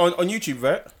video out on YouTube,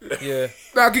 right? Yeah.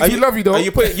 Nah, Giggs, we love you though. Are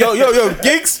you putting yo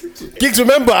Giggs? Giggs,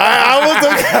 remember I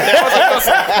was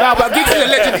Nah, but Giggs is a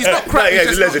legend. He's not crap. Yeah, He's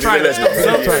he's just a not trying. legend, he's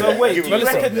a legend. So wait, Give do you him-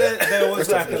 reckon there was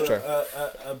like let's try.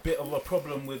 a bit of a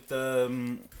problem with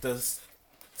the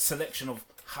selection of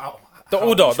how The how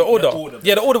order. we should-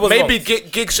 Yeah, the order was Maybe wrong.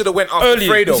 Giggs should have went after Early.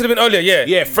 Fredo. It should have been earlier, yeah.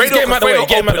 Yeah, Just Fredo get him out the way. Fredo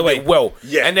Get him out the opened way. it well.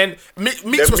 Yeah. And then Meeks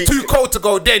Then was Meeks- too cold to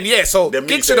go then, yeah. So Then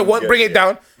Giggs Meeks should have then, bring yeah. it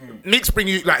down. Meeks bring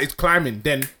you, like, it's climbing.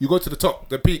 Then you go to the top,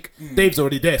 the peak. Dave's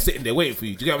already there, sitting there waiting for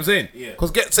you. Do you get what I'm saying? Yeah. Because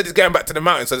Get said he's going back to the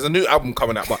mountain, so there's a new album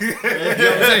coming out. But you know what I'm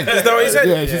saying? Is that what he said?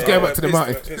 Yeah, he's just going back to the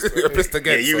mountain. Pissed Yeah,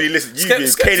 again. you so. really listen. You've Skep- been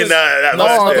Skepta's- caning that. No,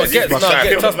 that- but Gets, my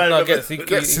guy. Gets. He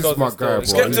Gets is goes my and guy,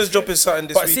 stuff. bro. Skepta's dropping something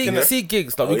this But week. see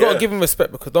Giggs, like, we Oh, gotta yeah. give him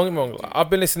respect because don't get me wrong, like, I've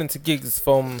been listening to Giggs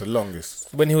from The longest.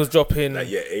 when he was dropping Like,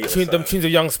 yeah, 8 or them something. tunes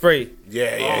of Young Spray.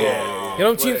 Yeah. You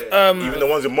know them tunes? Even the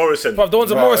ones with Morrison. Bruv, the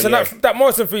ones of Right, Morrison, yeah. that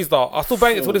Morrison freestyle, I still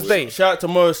bang it to this day. Shout out to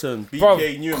Morrison, BK,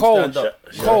 Bruv, New cold, stand up.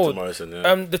 Shout out to cold. Morrison,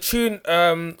 yeah. The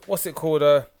tune, what's it called?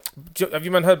 Have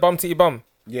you man heard Bum Titty Bum?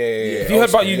 Yeah. If you heard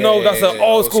about, you know that's an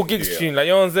old school Giggs yeah. tune. Like,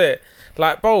 you know what I'm saying?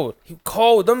 Like, bro, he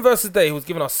cold. Them verses there, he was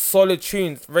giving us solid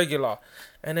tunes, regular.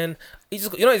 And then he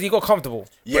just, you know, he got comfortable.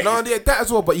 But no, yeah, that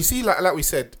as well. But you see, like we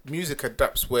said, music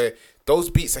adapts where those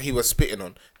beats that he was spitting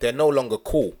on, they're no longer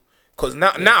cool. Because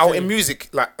now in music,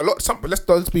 like a lot,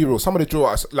 let's be real. Some of the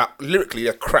drawers, like lyrically,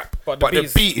 they're crap, but the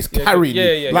beat is carrying you.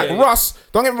 yeah, like yeah. Russ,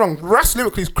 don't get me wrong, Russ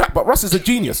lyrically is crap, but Russ is a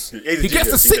genius. is a He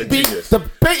gets the genius, he's sick a beat,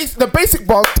 genius. the basic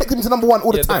bars take him to number one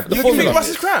all the Yeah, time. the You formula. think Russ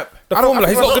is crap. The I don't- formula, I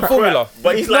he's think got the Russ- formula.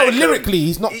 But he's No, like lyrically,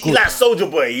 he's not He's good. like Soldier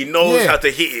Boy. He knows Yeah. how to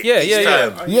hit it. Yeah, each yeah.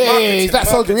 time. Yeah, that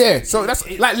soldier. Yeah, so that's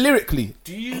like lyrically.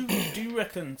 Do you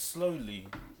reckon slowly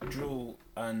drill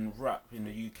and rap in the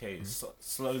UK is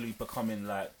slowly becoming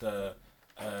like the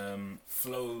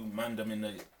flow mandem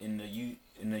in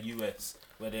the US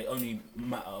where they only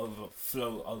matter over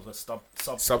flow over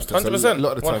substance? Substance, 100%, a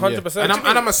lot of the time, 100%. yeah.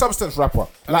 And I'm a substance rapper.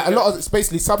 Like a lot of it's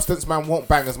basically substance man won't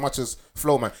bang as much as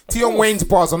flow man. Tion Wayne's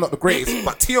bars are not the greatest,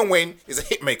 but Tion Wayne is a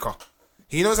hit maker.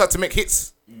 He knows how to make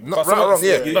hits. Not But right or wrong.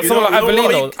 someone- Yeah. But someone like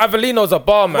Avellino, Avellino's a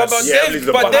bar man. But Yeah, Dave, he's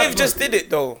a but bad Dave man. just did it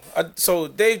though. So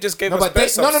Dave just gave No, us but Dave,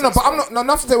 best no. But substance, I'm not. No,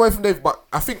 nothing to take away from Dave. But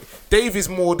I think Dave is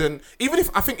more than even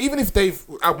if Dave's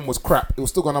album was crap, it was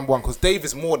still go number one because Dave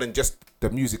is more than just the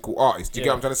musical artist. Do you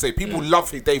get what I'm trying to say? People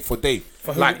love Dave for Dave.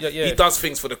 who- yeah. He does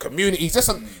things for the community. He's just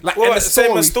like Well, and the same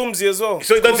story. as Stormzy as well.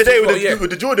 So he done today with the, Yeah. with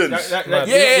the Jordans.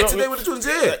 Yeah, today with the tunes.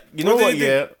 Yeah. You know what?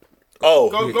 Yeah.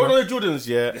 Oh, Go to the Jordans.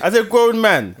 Yeah. As a grown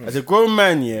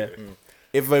man, yeah.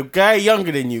 If a guy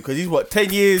younger than you, because he's what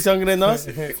 10 years younger than us,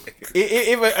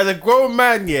 if as a grown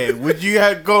man, yeah, would you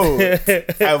go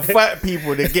and fight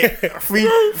people to get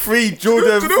free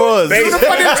Jordan 4s?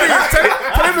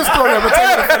 Tell him the story. I'm tell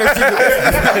you the funny thing.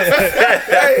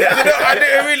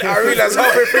 I realized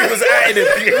halfway through was at him.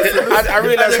 I As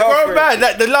realized a grown halfway. man,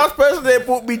 like the last person that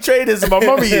bought me trainers is my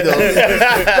mummy, you know.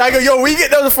 I go, yo, where you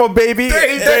get those from, baby?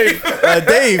 Dave. Dave.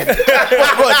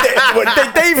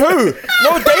 Dave who?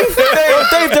 No,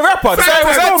 Dave the rapper. Dave.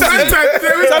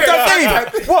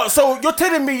 What? So you're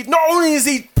telling me not only is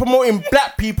he promoting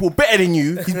black people better than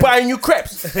you, he's buying you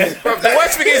crepes. The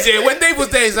worst thing is, yeah, when Dave was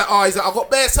there, he's like, I got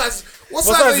bare size. What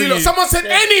size size are you? are Lot? you? Someone said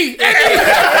any.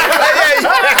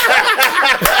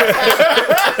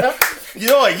 You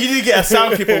know what? You need to get a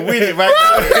sound clip and win it right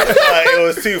now. it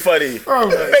was too funny.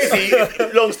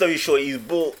 Basically, long story short, he's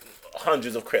bought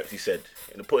hundreds of crepes. He said,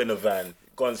 and put in a van,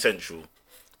 gone central,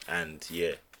 and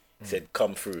yeah, he said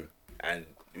come through, and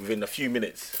within a few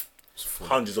minutes,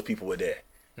 hundreds of people were there.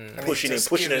 Pushing and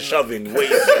shoving,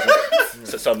 waiting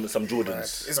for some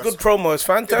Jordans. It's good promo. It's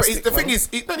fantastic. The thing is,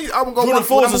 his album got Jordan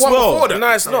number 4s as one well. before that. No,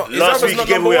 it's not. His Last album's week not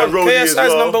he gave number away a one. roadie as KSI's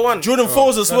well. number one. Jordan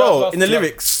 4s as well that's in the last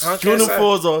lyrics. Huh? Jordan KSI.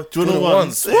 4s or Jordan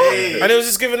 1s. And he was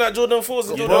just giving out Jordan 4s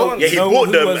and Jordan 1s. Yeah, he know bought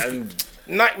who them was- and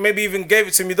Nike maybe even gave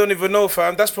it to him. You don't even know,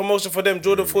 fam. That's promotion for them.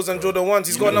 Jordan 4s and Jordan 1s.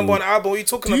 He's got a number one album. What are you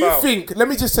talking Do you about? think? Let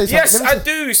me just say something. Yes, Let me I just-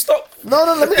 do. Stop. No,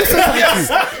 let me just say something to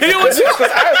you. You know what?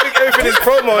 Because I don't think everything is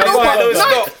promo. And he's like, no, it's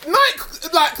not.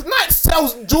 Nike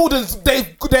sells Jordans. They're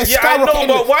Yeah, I know, skyrocketing.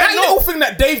 but why that not? little thing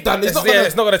that Dave done is not Yeah, gonna.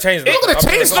 it's not gonna change. It's not gonna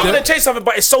change. It's not gonna change something,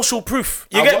 but it's social proof.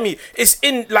 You get me? It's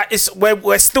in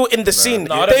we're still in the scene.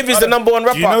 no, I don't- Dave is the number one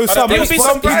rapper. Do you know some You'll be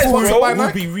surprised, people bro.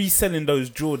 will be reselling those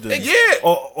Jordans Yeah.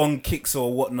 or on kicks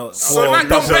or whatnot So for Nike don't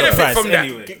double the benefit price from that.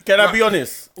 anyway. Can I be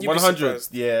honest? You'd be 100.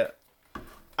 surprised. Yeah.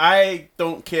 I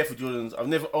don't care for Jordans. I've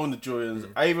never owned the Jordans.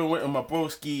 I even went with my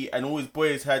broski and all his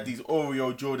boys had these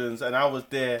Oreo Jordans and I was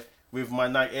there with my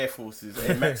Nike Air Forces,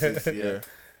 Air Maxes, yeah.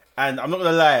 And I'm not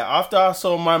gonna lie, after I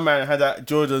saw my man had that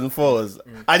Jordan 4s,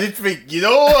 I did think, you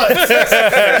know what?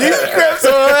 These crepes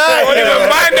are alright.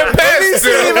 Mind the Let me best. see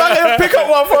if I can pick up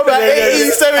one for about 80,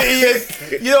 70 and,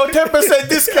 10%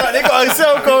 discount. They got a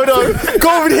sale going on. Go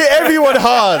over and hit everyone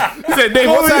hard. Dave, Go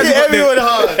what over and size you hit got there? everyone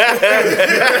hard.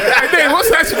 Hey, Dave, what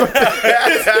size you got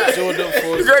there? Jordan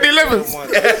 4s. You got the 11s?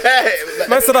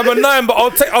 Man said I'm a 9, but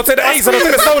I'll take the 8s and I'll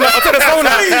take the soul out. I'll take the soul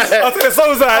out. I'll take the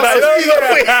souls out.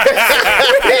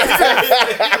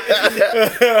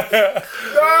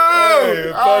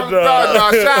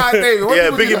 No, shout out Dave. When yeah,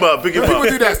 people big do him that- up, big him when people up.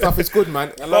 do that stuff, it's good,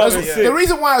 man. love it, yeah. The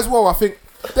reason why as well, I think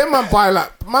them man buy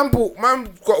like man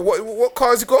got what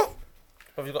cars he got?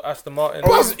 Have you got Aston Martin?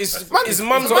 His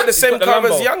mum's got the same got the car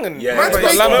as Lambo. Young and Yeah. Man's But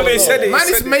making- Lambo, he said it. Man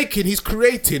is making, he's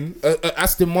creating a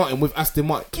Aston Martin with Aston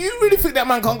Martin. Do you really think that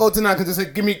man can't go tonight and just say,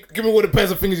 give me all the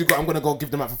pairs of fingers you got, I'm gonna go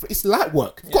give them out for free? It's light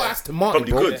work. You've got Aston Martin,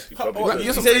 Probably bro. good. He probably Like, good.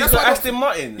 yes, He said he's that's got why I Aston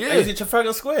Martin. Yeah. And he's in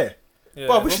Trafalgar Square. Yeah.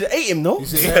 Bro, we should have ate him, no? Hey,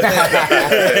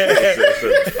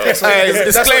 Disclaimer.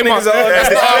 disclaimer.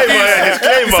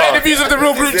 Disclaimer. Say the views of the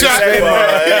real group chat.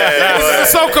 This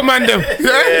is a Soca man, them.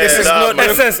 This is not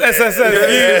SS.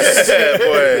 Yeah,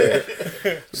 boy.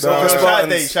 Soca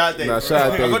Spartans. Shout out Dave. Nah, shout out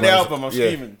I Dave, got the man. album, I'm Yeah.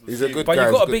 screaming. He's a good But guy.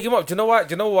 you got to he's big him up. Do you know why? Do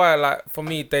you know why? Like for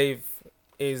me, Dave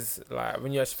is like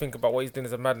when you actually think about what he's doing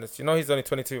is a madness. You know, he's only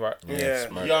 22, right? Yeah.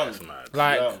 Young.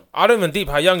 Like Yeah. I don't even deep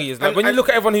how young he is. Like And- when you and- look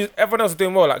at everyone else is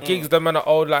doing well. Like Giggs, the man are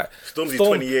old. Like Stormzy's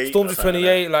 28. Stormzy's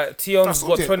 28. Like Tion's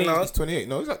what 20? He's 28.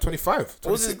 No, he's like 25.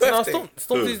 What's his 26. birthday? No,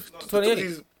 Stormzy's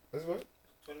 28.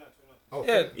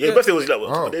 Yeah, Yeah, his birthday was like what,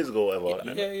 a Oh. couple days ago or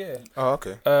whatever. yeah. Oh,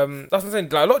 okay. That's what I'm saying.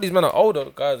 Like a lot of these men are older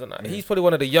guys, and that. He's probably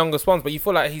one of the youngest ones. But you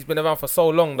feel like he's been around for so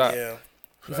long that Yeah.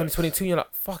 he's only 22. And you're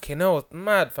like, fucking hell, it's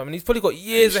mad, fam. And he's probably got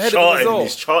years He's ahead of him as charting, well.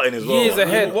 he's charting as well. Years man.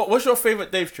 ahead. What's your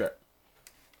favourite Dave track?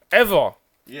 Ever.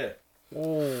 Yeah.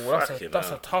 Oh, Fucking that's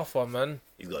hell. a tough one, man.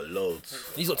 He's got loads.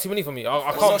 He's got too many for me. I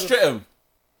What's can't. Streatham?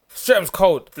 Stratham's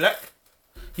cold. Black?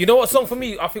 You know what song for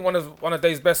me? I think one of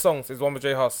Dave's best songs is one with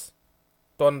J Hus.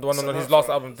 The one on his last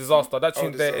album, Disaster. That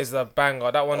tune there is a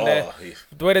banger. That one there, Oh,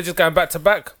 the way they're just going back to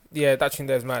back. Yeah, that tune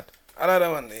there is mad. I like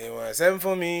that one. It was send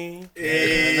for me.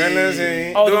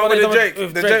 Oh, the one with the Drake.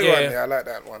 with The Drake, Drake one. yeah. Yeah, I like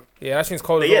that one. Yeah, that seems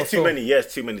cold. But as yeah, well, too so. many.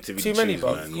 Yes, too many to be Too many, choose,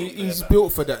 bro. man. He's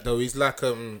built for that though. He's like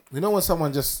you know when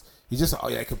someone just he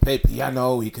can play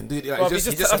piano, he can do it. Like, Bro, he's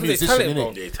he's just a just musician, talent,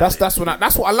 innit? bro. Yeah,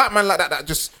 That's what I like, man. Like that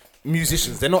just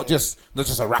musicians. They're not just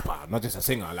a rapper, not just a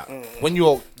singer. Like when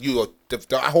you're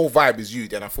the whole vibe is you.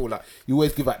 Then I feel like you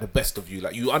always give out the best of you.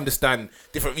 Like you understand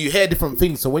you hear different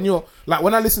things. So when you're like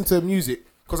when I listen to music,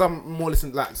 because I'm more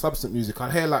listening to like substance music, I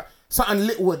hear like something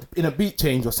little in a beat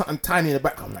change or something tiny in the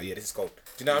background. I'm like, yeah, this is cold.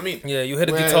 Do you know what I mean? Yeah, you hear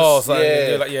the Whereas, guitars, like, yeah,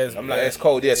 you're like, yeah, I'm like, it's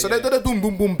cold, yeah. So the boom,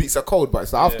 boom, boom beats are cold, but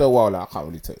it's like after a while, like, I can't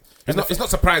really take. It's not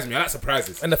surprising me. I like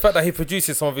surprises. And the fact that he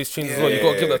produces some of his tunes as well, you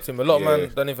got to give that to him. A lot of Yeah.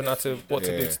 men don't even know to do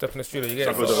to step in the studio. You get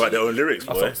Some it? people don't write their own lyrics,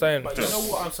 That's what boy. I'm saying. But you know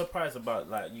what I'm surprised about,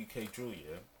 like UK drill,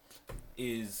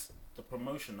 is the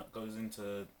promotion that goes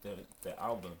into their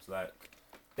albums. Like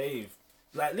Dave,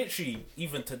 like literally,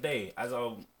 even today, as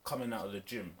I'm coming out of the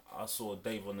gym, I saw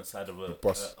Dave on the side of a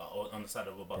bus. on the side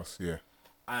of a bus. Yeah.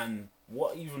 And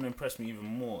what even impressed me even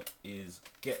more is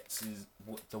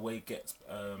the way Gets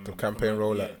The campaign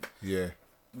rollout. Yeah.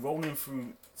 rolling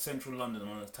through central London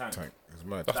on a tank. It's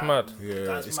mad. That's mad. Yeah,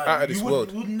 That's it's mad. out of this you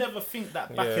world. would never think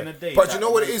that back in the day. But that you know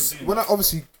what it man is? could do When I that.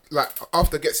 obviously like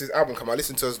after Gets his album come, I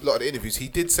listened to a lot of the interviews. He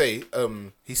did say,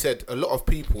 he said a lot of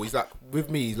people. He's like, with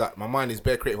me, he's like, my mind is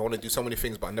bare creative. I want to do so many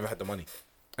things, but I never had the money.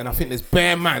 And I think there's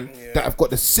bare man that have got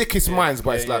the sickest minds,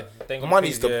 but it's like They ain't got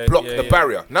money's fees, to block the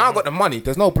barrier. Now I got the money.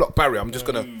 There's no block barrier. I'm just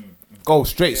gonna go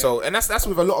straight. So and that's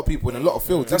with a lot of people in a lot of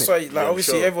fields. That's innit? why, like,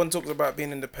 obviously, sure. everyone talks about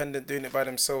being independent, doing it by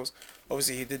themselves.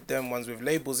 Obviously, he did them ones with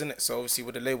labels, innit? So, obviously,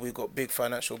 with the label, he got big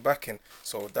financial backing.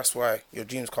 So, that's why your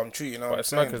dreams come true, you know what I'm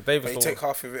it's mad saying? 'cause Dave is But you all- take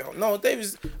half of it home. No,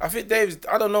 I think Dave's,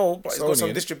 I don't know, but he's got Sony, some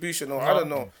innit? distribution, or I don't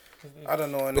know.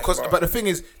 innit? Because, but the thing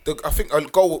is, I think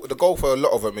the goal for a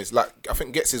lot of them is like, I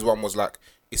think Gets' one was like,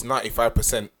 it's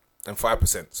 95% and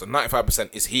 5%. So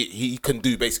 95% is he can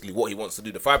do basically what he wants to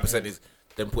do. The 5% is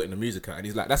them putting the music out, and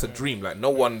he's like, that's a dream. Like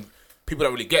people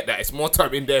don't really get that. It's more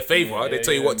time in their favor. They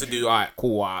tell you what to do. All right,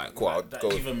 cool. I'll That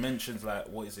go. even mentions like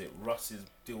what is it, Russ's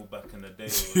deal back in the day.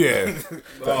 Yeah.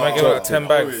 Man gave like 10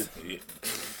 bags. Yeah.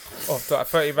 Oh, like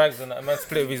 30 bags and that man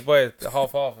split with his boy,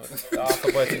 half. That's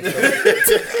a boy thing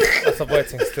still. That's a boy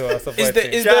thing still. That's a boy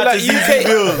thing. Is there like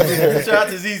UK? Shout out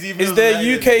to ZZ Mills. Is there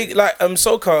UK like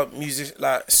soca music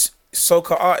like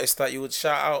soca artists that you would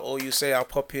shout out, or you say I'll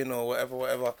pop in, or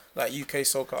whatever, like UK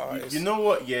soca artists? You know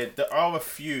what? Yeah, there are a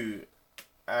few,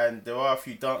 and there are a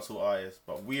few dancehall artists,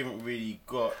 but we haven't really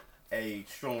got a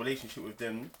strong relationship with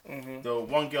them. The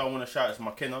one girl I want to shout is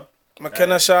McKenna.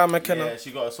 McKenna. Yeah,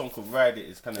 she got a song called Ride It.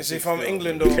 It's kind of. Is she from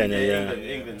England or?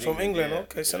 England. From England, yeah.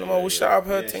 okay. Send them all. We'll shout out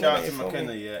her thing. Shout out to innit, you feel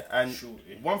McKenna, me? yeah. And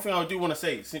one thing I do want to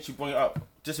say, since you bring it up,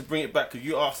 just to bring it back, because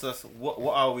you asked us what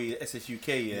are we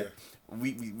SSUK, yeah.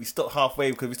 We stopped halfway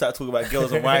because we started talking about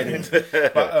girls and whining.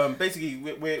 But basically,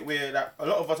 we're like, a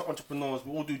lot of us are entrepreneurs.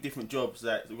 We all do different jobs.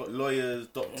 Like we've got lawyers,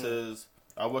 doctors.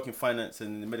 I work in finance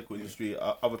and in the medical industry.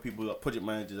 Other people like project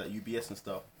managers at UBS and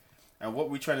stuff. And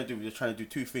what we're trying to do, we're trying to do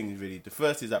two things really. The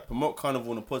first is that promote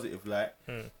carnival in a positive light,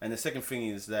 and the second thing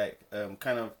is like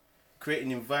kind of create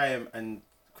an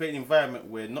environment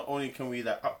where not only can we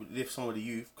like uplift some of the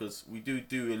youth, because we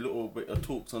do a little bit of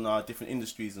talks on our different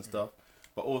industries and stuff,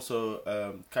 but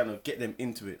also kind of get them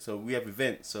into it. So we have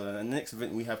events. So the next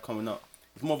event we have coming up,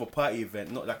 it's more of a party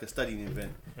event, not like a studying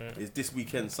event. It's this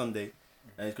weekend, Sunday.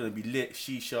 And it's going to be lit,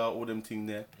 shisha, all them things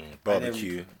there.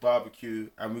 Barbecue.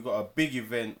 And we got a big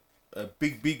event, a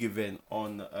big event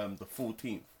on the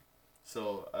 14th.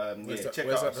 So, check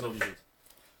out our socials.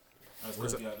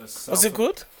 What's it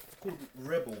called? It's called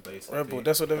Rebel, basically. Rebel,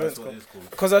 that's what the event's what called. it's called.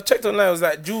 Because I checked online, it was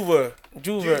like Juve.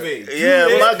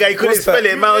 Yeah, my guy couldn't What's spell that?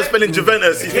 it. Man was spelling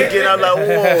Juventus. He's thinking, I'm like,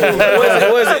 whoa.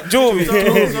 What is it? Juve.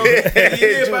 You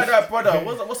hear about that brother?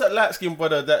 What's that light skinned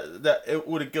brother that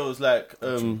all the girls like?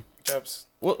 Jabs.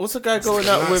 What's the guy going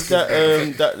out with that?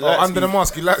 Under the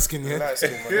mask, you light skin, yeah. Light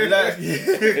skin, man.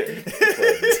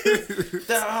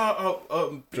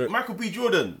 Michael B.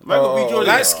 Jordan.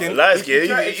 Light skin. Light skin.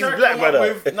 He's black,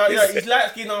 brother. He's light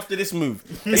skinned after this move.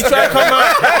 He's trying to come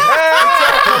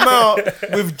out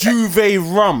with Juve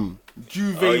rum.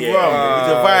 Juve rum. It's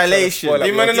a violation.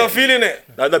 You man are not feeling it.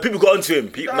 No, people got onto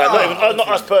him. Not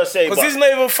us per se, Because but he's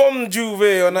not even from Juve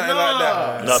or nothing like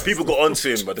that. no, people got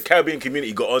onto him. But the Caribbean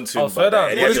community got onto him. fair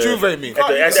but enough. they What does had to- Juve mean?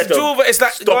 they had to Juve, it's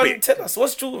like, stop go on, it. tell us,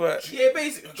 what's Juve? Yeah,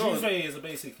 basically. Juve is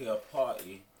basically a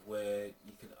party where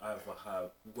you can either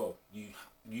have, well, you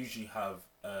usually have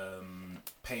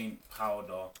paint,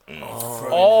 powder.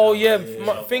 Oh yeah,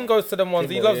 my thing goes to them ones.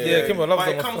 He loves Kimbo loves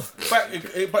But them it ones. comes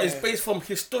back, but it's based from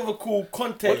historical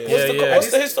context.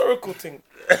 What's the historical thing?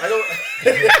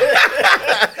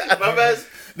 My man's,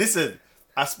 listen,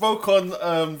 I spoke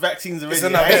on vaccines already. So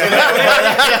you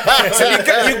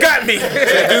got me.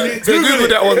 Google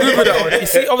that one. Google that one. You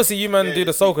see, obviously, you man do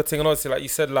the soca thing, and obviously, like you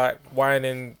said, like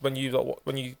whining when you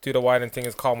do the whining thing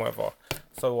is calm, whatever.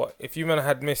 So what if you man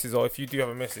had misses, or if you do have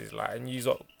a missus, like, and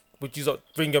would you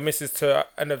bring your missus to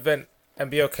an event and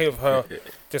be okay with her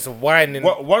just whining?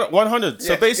 100.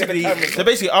 So basically, I'm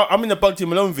in the Bugsy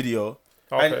Malone video.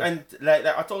 Okay. And like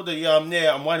I told her, yeah,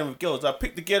 I'm whining with girls. I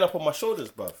picked the girl up on my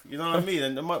shoulders, bruv. You know what I mean?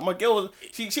 And my girl,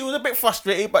 she was a bit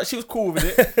frustrated, but she was cool with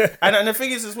it. and the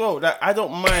thing is as well, that I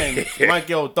don't mind my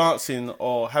girl dancing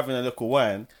or having a little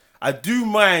wine. I do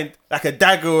mind like a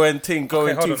dagger and thing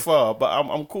going too far, but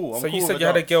I'm cool. So you said you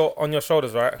had a girl on your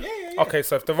shoulders, right? Yeah. Okay,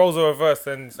 so if the roles are reversed,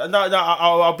 then No,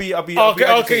 I'll be okay,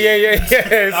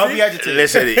 yeah. I'll be agitated.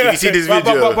 Listen, if you see this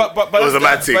video, it was a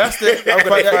mad thing. But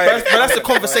that's the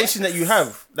conversation that you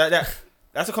have.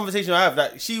 That's the conversation I have.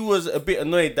 That she was a bit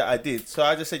annoyed that I did, so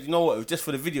I just said, you know what, it was just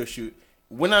for the video shoot.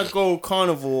 When I go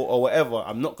carnival or whatever,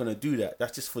 I'm not gonna do that.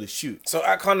 That's just for the shoot. So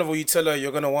at carnival, you tell her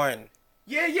you're gonna whine,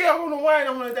 Yeah, I wanna whine,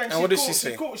 I wanna dance. And what did she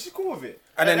say? She's cool with it.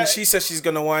 and then she says she's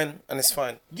gonna whine, and it's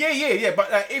fine. Yeah. But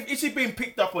if she's being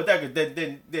picked up or dagger,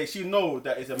 then she know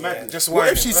that it's a madness. Just What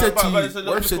whine. if she said to But it's a you?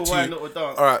 little What if she said little to wine, you? little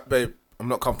dance. All right, babe, I'm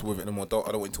not comfortable with it anymore. I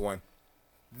don't want you to whine.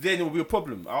 Then it will be a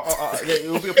problem. It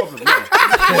will be a problem. Yeah.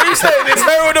 What are you saying? It's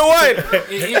her with the wine.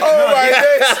 Oh my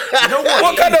days!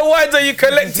 What kind of wines are you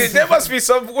collecting? There must be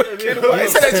some wicked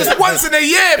wines. Just once in a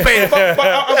year, babe. But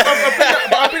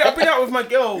I've been out with my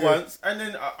girl once, and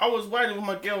then I was whining with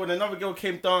my girl, and another girl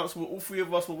came dance. All three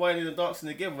of us were whining and dancing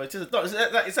together. It's just a dance.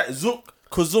 It's like zouk,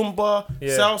 kazumba,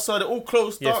 salsa. They're all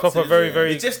close dances. It's proper,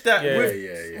 very. It's just that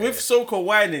with soca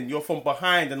whining, you're from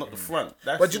behind and not the front.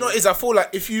 But you know what it is? I feel like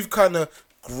if you've kind of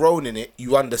grown in it,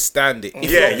 you understand it.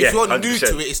 If you're new 100%.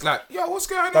 to it, it's like, yo, what's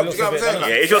going on? You know what I'm saying? Like,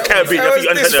 Yeah, if you're Caribbean, I think you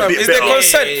understand a bit Is there better.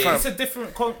 consent, fam? It's a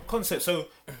different concept. So,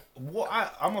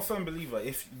 I'm a firm believer.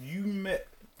 If you met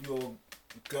your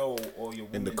girl or your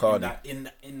woman In the carny. in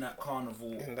that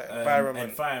carnival In that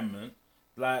environment.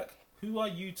 like, who are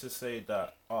you to say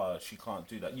that? She can't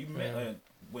do that. You met her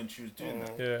when she was doing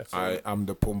that. Yeah. I am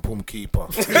the pum pum keeper.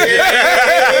 You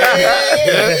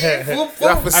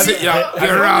have to sit your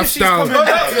ass down.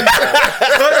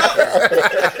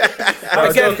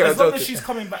 Again, as long as she's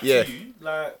coming back to you,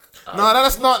 like. No,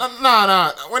 that's not.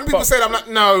 No. When people say that, I'm like,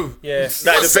 no. Yeah.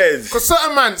 That depends. Because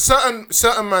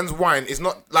certain man's wine is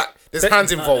not like there's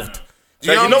hands involved. Do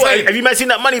Like, you know what I'm what? saying? Have you man seen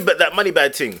that money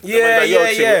bag thing? Yeah, Thing yeah.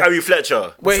 with Harry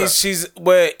Fletcher. Where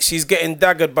she's getting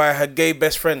daggered by her gay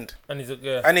best friend, And he's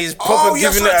and he's proper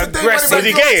yeah, giving so it today, aggressive. Was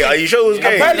he gay? Are you sure he was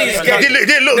gay? Apparently he's gay. He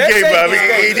didn't look They're gay, saying bro. he's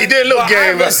gay. He didn't look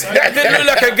gay, bro. That didn't look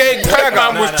like a gay That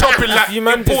man was chopping like You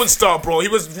man a porn star, bro. He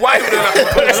was wild like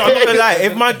I'm not gonna lie.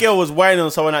 If my girl was whining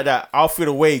on someone like that, I'll feel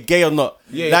away, gay or not.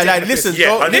 Like listen,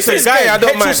 Yeah, don't- this listen, is gay, I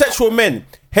don't mind.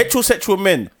 Heterosexual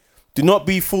men. Do not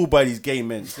be fooled by these gay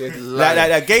men.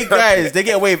 Like gay guys, they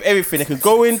get away with everything. They can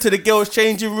go into the girl's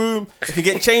changing room. They can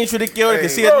get changed with the girl. They can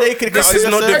see her naked. This is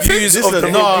not the views of the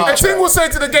no. A thing will say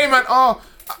to the gay man,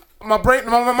 my brain,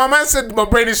 my man said my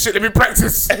brain is shit, let me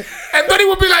practice. And then he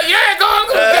would be like, yeah, go on.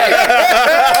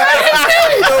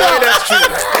 No way that's true.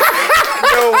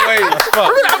 No way.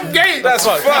 I'm gay. That's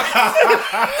fuck.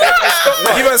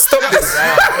 You must stop this.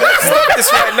 Stop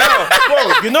this right now.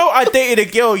 Bro, you know I dated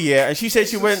a girl, and she said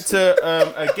she went to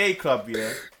a gay club,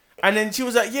 and then she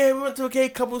was like, yeah, we went to a gay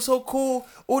club, it was so cool.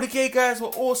 All the gay guys were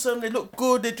awesome, they looked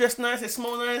good, they dressed nice, they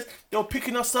smelled nice, they were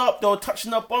picking us up, they were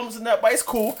touching our bums and that, but it's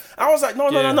cool. I was like, no,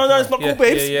 it's not cool,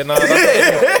 babes.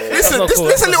 Listen,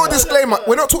 this a little disclaimer.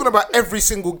 We're not talking about every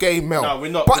single gay male. No,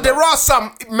 we're not. But there are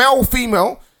some male,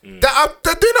 female, they're doing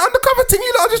an undercover thing.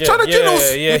 You know, just trying to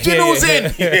ginnels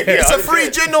in. It's a free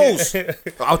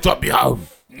ginnels. I'll drop you home.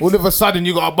 All of a sudden,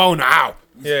 you got a boner out.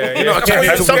 Yeah, You know,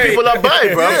 And some people are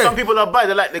bi, bro. Yeah. Some people are bi.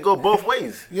 They go both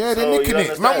ways. Yeah, they're So, nicking you it.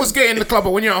 understand? Man was gay in the club,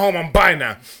 but when you're at home, I'm bi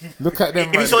now. Look at them.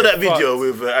 If you saw that video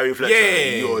with Harry Fletcher,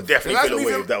 Yeah. you're definitely That's gonna me,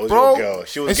 wave. That was bro. your girl.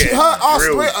 She was and getting her ass,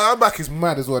 grilled. her back is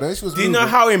mad as well. She was Do you know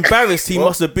moving. how embarrassed he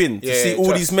must have been to Yeah, see all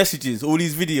trust. these messages, all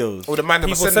these videos? All the man that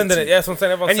was People sending it. Yeah, so I'm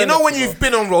saying everyone. And you know when you've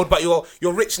been on road, but you're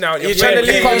rich now. And You're trying to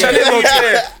live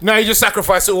Now you just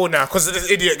sacrifice it all now because of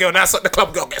this idiot girl. Now it's like the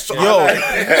club girl gets shot. Yo,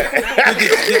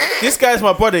 this guy's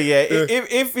my brother,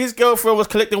 If his girlfriend was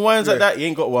collecting wines like that, he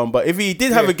ain't got one. But if he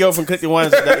did have a girlfriend collecting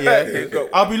wines like that,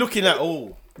 I'll be looking at,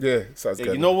 Yeah, sounds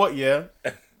you know what,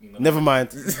 You know? Never mind.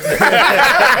 It's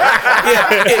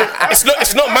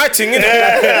not my thing, innit?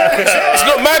 It's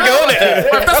not my girl,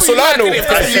 innit? That's all I know.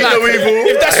 I see no evil.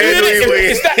 If that's you,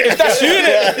 innit? If that's you,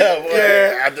 innit?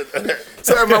 Yeah.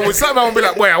 Certain man will be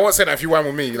like, wait, I won't say that if you wine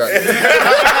with me. Like,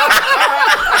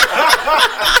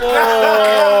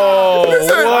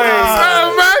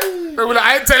 certain man, they'll be like,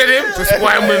 I ain't telling him, just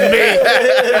wine with me.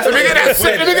 So we get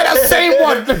that same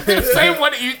one. Same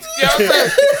one that you know what I'm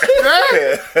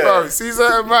saying? Yeah? Bro, see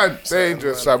certain man,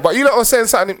 dangerous, man. But you lot were saying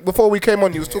something before we came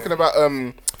on, you was talking about,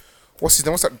 what's his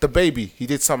name? What's that? The baby. He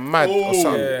did some mad or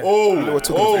something. Yeah.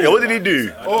 Yeah, what did he do?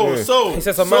 So He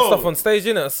said some mad stuff on stage,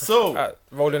 innit? So- At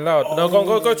Rolling Loud. No,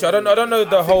 go to. I don't know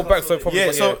the whole backstory. Probably. yeah,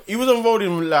 But so he was on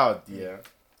Rolling Loud, yeah,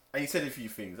 and he said a few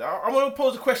things. I'm gonna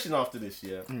pose a question after this,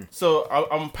 yeah. So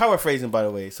I'm paraphrasing, by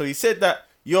the way. So he said that,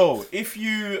 yo, if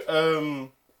you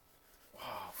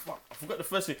fuck, I forgot the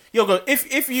first thing. Yo, go,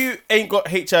 if you ain't got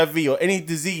HIV or any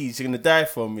disease you're gonna die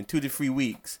from in 2 to 3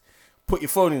 weeks, put your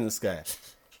phone in the sky.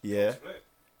 Yeah.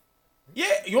 Yeah,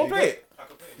 you wanna play it?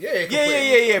 Yeah,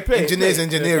 play it. engineers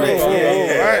engineering. I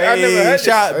never heard this.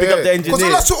 Shout out, big up the Because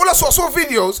engineers. all I saw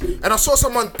videos, and I saw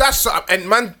someone dash something, and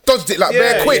man dodged it like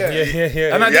bare quick.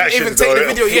 Yeah. And I didn't even take the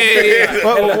video.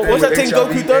 Yeah. What's that thing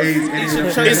Goku does?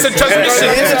 Instant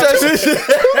transmission.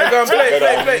 Go and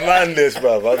play. Madness,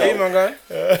 bro. Hey, man, guy.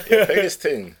 Play this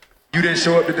thing. You didn't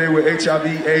show up today with HIV,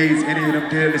 AIDS, any of them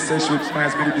deadly sexually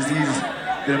transmitted diseases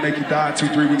that'll make you die in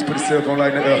 2-3 weeks. Put a cell phone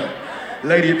light in the air.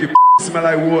 Lady, if your smell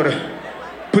like water,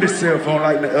 put a cell phone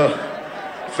light in the air.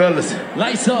 Fellas,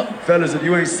 Lights up. fellas, if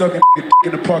you ain't sucking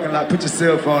in the parking lot, put your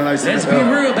cell phone lights in Let's the be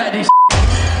air. real about this.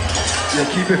 Yeah,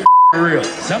 keep it real.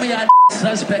 Some of y'all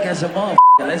suspect as a motherfucker.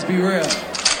 Let's be real.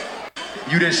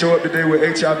 You didn't show up today with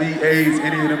HIV, AIDS,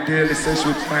 any of them deadly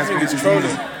sexually transmitted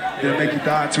diseases that'll make you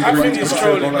die in 2-3 think weeks. it's Put a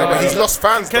cell phone trolling, light in But the he's air. lost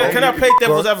fans, bro. Can I play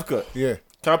devil's advocate? Yeah,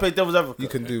 Can I play devil's advocate? you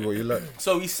can do what you like.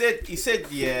 So he said,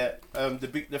 yeah,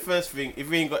 the first thing, if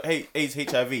you ain't got AIDS,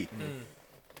 HIV,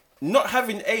 not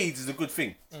having AIDS is a good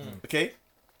thing, okay?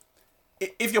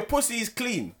 If your pussy is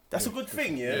clean, that's a good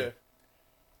thing, yeah?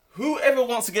 Whoever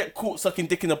wants to get caught sucking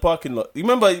dick in the parking lot,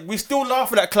 remember, we still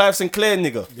laugh at that Clive Sinclair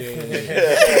nigga.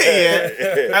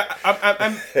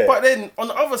 But then, on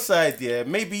the other side, yeah,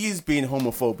 maybe he's being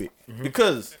homophobic,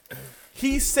 because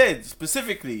he said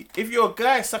specifically, if you're a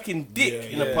guy sucking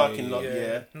dick in the parking lot,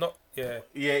 yeah,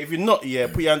 if you're not,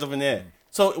 put your hands up in the air.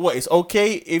 So what? It's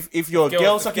okay if you're a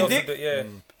girl sucking dick.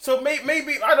 So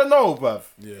maybe I don't know, bruv.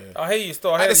 I hear you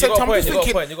still. At the same time, I'm just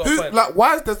thinking, You got a point. like,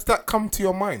 why does that come to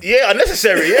your mind? Yeah,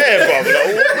 unnecessary. Yeah, bro.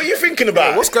 Like, what are you thinking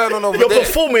about? What's going on over You're there?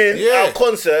 performing Yeah. our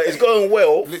concert. It's going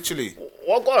well. Literally.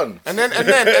 What gone? And then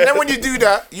when you do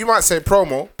that, you might say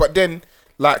promo, but then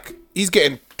like he's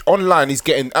getting online, he's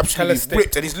getting absolutely Hella stick.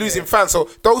 ripped, and he's losing fans. So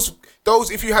those,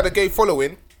 if you had a gay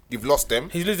following, you've lost them.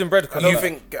 He's losing bread. I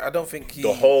don't think he.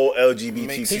 The whole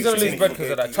LGBT. He's gonna lose bread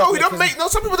because of that. No, you don't make. No,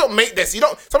 some people don't make this.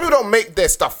 Some people don't make their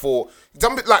stuff for.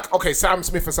 Some bit like Sam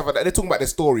Smith and stuff like that. They're talking about their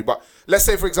story, but let's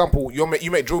say for example, you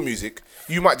make drill music.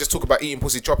 You might just talk about eating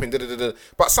pussy, chopping,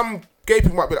 But some gay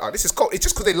people might be like, this is cool. It's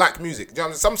just because they like music. You know what I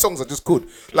mean? Some songs are just good.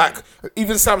 Like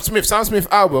even Sam Smith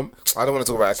album. I don't want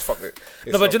to talk about it. Fuck it.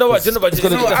 No, but do you know what?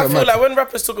 I feel like when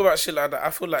rappers talk about shit like that,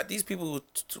 I feel like these people who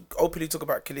openly talk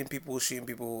about killing people, shooting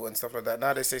people, and stuff like that.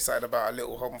 Now they say something about a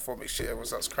little homophobic shit and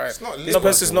starts crying. This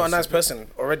person's not a nice person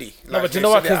already. No, but do you know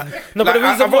what? No, but the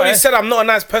reason I've why already said I'm not a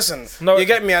nice person. No. You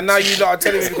get me? And now you lot are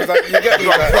telling me because you get me.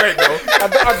 Like,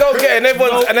 I don't get it. And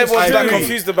everyone's like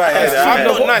confused about it. I'm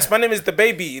not nice. My name is the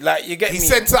baby. Like you get He me?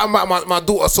 said something about my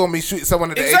daughter saw me shoot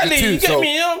someone at the Exactly. age of 2. You get So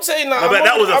me? You know what I'm saying? Like, No, but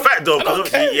that was a fact though, I don't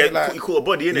because obviously, care, like- he caught a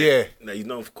body, innit? Yeah. No, he's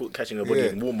known for catching a body Yeah.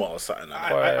 in Walmart or something like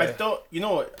that. I don't. You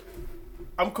know what?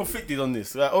 I'm conflicted on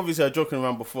this. Like, obviously, I've joking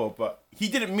around before, but he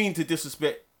didn't mean to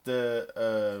disrespect the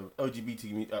LGBT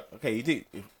community. Okay,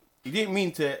 he didn't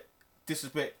mean to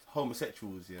disrespect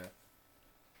homosexuals. Yeah,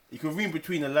 you could read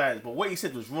between the lines, but what he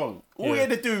said was wrong. All he had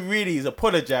to do really is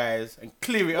apologize and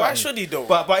clear it up. Why should he though?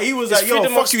 But he was It's like, yo,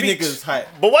 freedom fuck of you speech. niggas. Hype.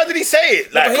 But why did he say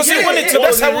it? Like, Because he wanted to.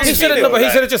 That's how He he should have. feel. No, but he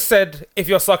like- should have just said, "If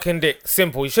you're sucking dick,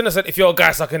 simple." You shouldn't have said, "If you're a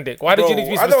guy sucking dick." Why did you need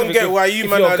to be I specific? don't get why you if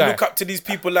man you're a guy? look up to these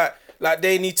people like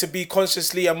they need to be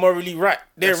consciously and morally right.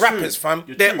 They're That's rappers, true. fam.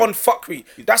 You're They're true. on fuckery.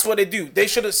 That's what they do. They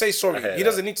shouldn't say sorry. He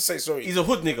doesn't need to say sorry. He's a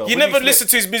hood nigga. You never listen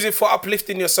to his music for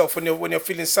uplifting yourself when you're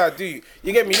feeling sad, do you?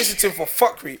 You get me? Listen to him for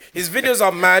fuckery. His videos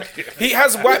are mad. He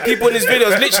has white people in his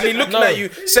videos literally looking No. at you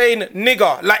saying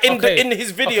nigger, like in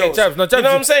his videos. Okay, Jabs, no, Jabs, you know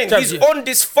what I'm saying? Jabs, He's on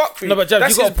this fuckery. No, but Jab,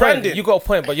 that's you got his a point. branding. You got a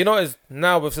point, but you know what is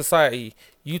now with society,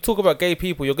 you talk about gay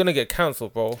people, you're gonna get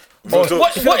cancelled, bro. What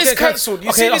If you're is get cancelled?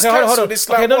 You okay, see this hold on, hold on. cancelled? It's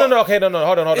like Okay, no, what?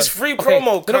 hold on. It's free Okay,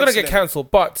 promo they're not gonna get cancelling.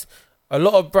 cancelled, but a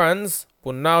lot of brands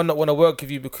will now not want to work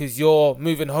with you because you're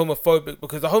moving homophobic,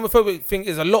 because the homophobic thing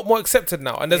is a lot more accepted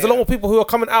now, and there's a lot more people who are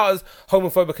coming out as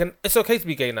homophobic, and it's okay to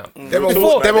be gay now. Them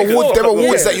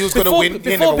awards that you was gonna win.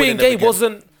 Before being gay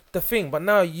wasn't the thing, but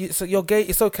now so you're gay.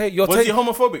 It's okay. Was he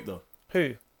homophobic though?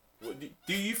 Who?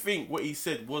 Do you think what he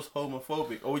said was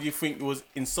homophobic, or do you think it was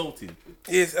insulting?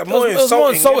 It's It was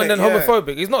more insulting than yeah.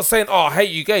 homophobic. He's not saying, "Oh, I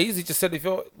hate you gays." He just said, "If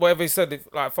you're whatever he said,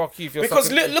 like fuck you." If you're Because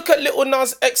sucking- look at Little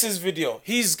Nas X's video.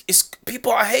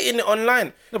 People are hating it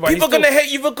online. No, but People are he's gonna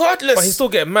hate you regardless. but he's still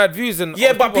getting mad views and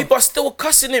yeah, but people are still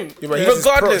cussing him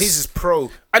regardless. He's just pro.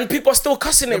 And people are still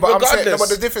cussing him but I'm regardless. saying, but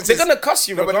the difference They're is gonna cuss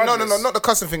you regardless. No, not the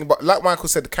cussing thing. But like Michael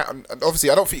said, obviously,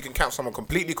 I don't think you can count someone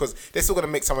completely because they're still gonna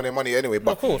make some of their money anyway.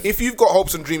 But Of course. if you've got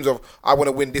hopes and dreams of I want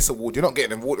to win this award, you're not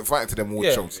getting invited to them award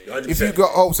Yeah. shows. 100%. If you've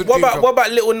got hopes and What dreams,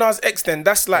 about Little Nas X then?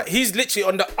 That's like he's literally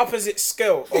on the opposite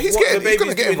scale of He's what getting- the he's baby's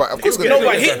gonna get doing. invited. Of course he's No, gonna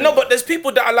but get invited. no, but there's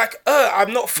people that are like,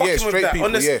 I'm not fucking with straight that people,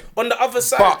 on this yeah. on the other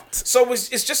side. But- so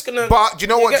it's just gonna. But do you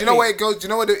know what? get Do you know me? where it goes? Do you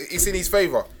know what it's in his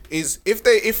favor? Is if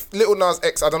Little Nas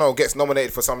X, I don't know, gets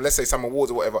nominated for some, let's say some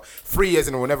awards or whatever, 3 years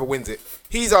in a row, never wins it.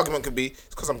 His argument could be, it's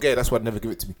because I'm gay, that's why I'd never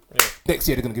give it to me. Next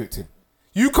year they're gonna give it to him.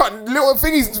 You can't little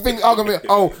thing argument.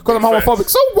 Oh, because I'm homophobic.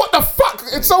 So what the fuck?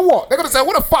 And so what? They're gonna say,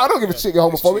 what the fuck? I don't give a shit. You're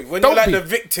homophobic. When Don't you're like be. the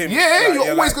victim, Yeah, like, you're you're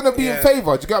always like, gonna be in yeah.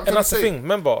 favor. Do you get what I'm And trying that's to the say? thing.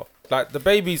 Remember, like the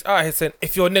baby's out here saying,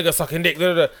 "If you're a nigga sucking dick,"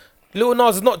 da, da, da. Lil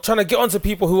Nas is not trying to get onto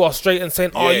people who are straight and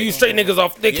saying, "Oh, Yeah. you straight niggas are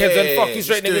dickheads and fuck you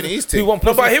straight he's doing his niggas thing. who want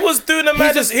No, pussy." but he was doing a He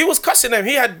man. just- He was cussing them.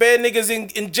 He had bare niggas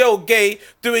in jail, gay,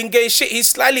 doing gay shit. He's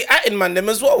slightly atting man them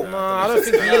as well. Nah, I don't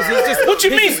think he is. He's just. What do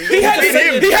you mean? He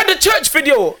had the church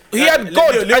video. He had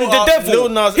God and the Lil devil.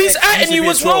 Nas He's X used atting to you be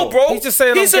a as well, troll. bro. He's just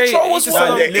saying he's I'm a gay. troll He's as just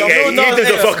well. saying Yeah, Lil he Nas did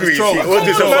the X fuckery. is troll. He Come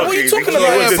did the on, man, what are you fuckery. talking He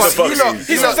about? did the but you lot- fuckery.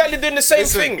 He's exactly doing the same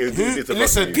thing. He did the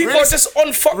Listen, fuckery. People are just on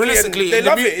fuckery and Realistically, they in the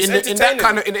love mu- it. It's in that entertaining.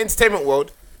 kind of in the entertainment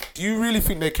world, do you really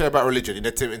think they care about religion in the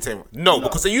entertainment? No,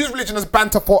 because they use religion as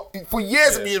banter for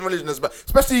years and using religion as banter,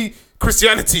 especially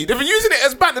Christianity. They've been using it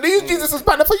as banter. They use Jesus as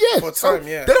banter for years. For So time,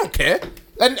 yeah. They don't care.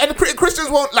 And Christians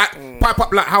won't like pipe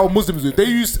up like how Muslims do. They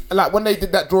use like when they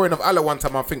did that drawing of Allah one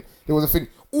time. I think there was a thing.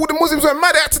 All the Muslims were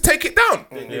mad. They had to take it down.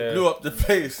 They blew up the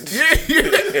place. Yeah.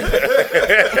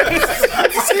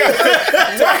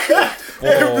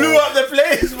 They blew up the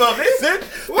place, man.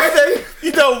 Listen,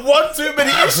 you don't want too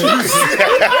many issues.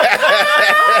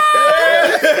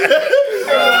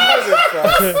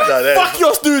 Fuck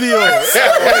your studio.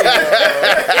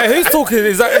 Hey, who's talking?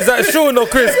 Is that Sean or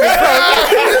Chris?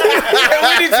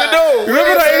 We need to know.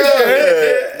 Remember that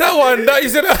issue? That one. That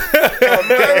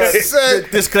you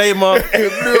said. Disclaimer: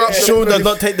 Sean does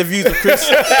not take the views of Chris.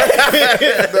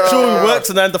 Sean works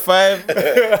a 9 to 5.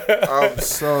 I'm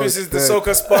so This is the dead.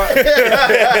 Soca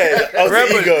Spartans.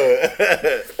 Alter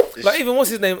ego. Like even what's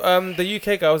his name? The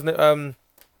UK guy wasn't it?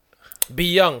 Be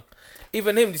Young.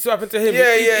 Even him. Do you see what happened to him?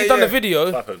 Yeah, He done yeah. a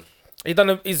video. Happened.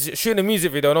 He's shooting a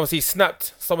music video, and obviously he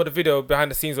snapped some of the video behind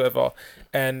the scenes, or whatever.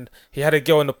 And he had a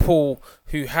girl in the pool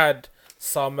who had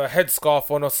some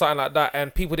headscarf on or something like that,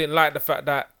 and people didn't like the fact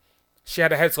that she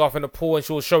had a headscarf in the pool and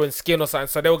she was showing skin or something.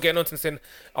 So they were getting on to him saying,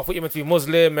 "I thought you meant to be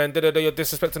Muslim and you're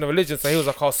disrespecting the religion." So he was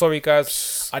like, "Oh, sorry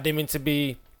guys, I didn't mean to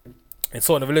be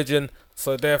insulting the religion.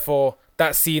 So therefore,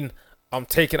 that scene." I'm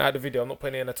taking out the video. I'm not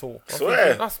putting it in at all. I'm Swear.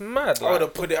 thinking, that's mad. I would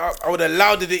have put it up. I would have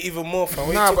louded it even more, fam.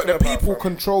 What Nah, you but the talking about, people fam?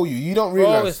 control you. You don't Bro,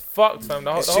 realize. it's fucked, fam.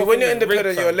 The whole See, when thing you're is independent,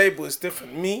 rigged, your fam. label is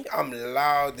different. Me, I'm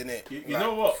loud in it. You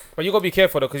know what? But you gotta be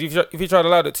careful though, because if you try to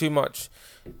allow it too much,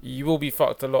 you will be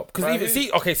fucked a lot. Because Right, even who-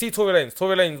 see Tory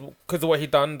Lanez, because of what he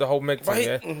done, the whole Meg But thing. he-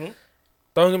 Yeah. mhm.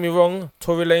 Don't get me wrong,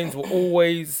 Tory Lanez will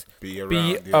always Be be around,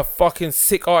 yeah. a fucking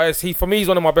sick artist. For me, he's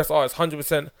one of my best artists,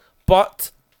 100%.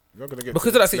 But You're not gonna get because to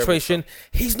of that this level, situation,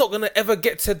 he's not gonna ever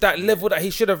get to that level that he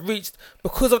should have reached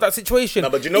because of that situation. No,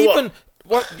 but you know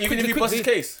what? Even if he busts his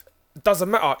case. doesn't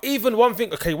matter. Even one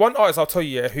thing, okay, one artist I'll tell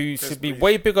you, yeah, who should be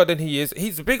way bigger than he is.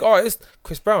 He's a big artist,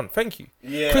 Chris Brown. Thank you.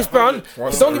 Yeah, Chris Brown.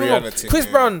 100. Don't get me wrong. Reality, Chris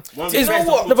yeah. Brown One is of the best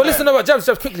of all no, but time. listen about Jabs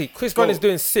quickly. Chris Brown Go. is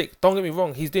doing sick. Don't get me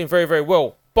wrong. He's doing very, very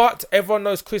well. But everyone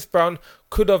knows Chris Brown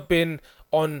could have been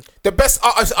on The best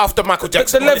artist after Michael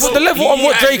Jackson. the level on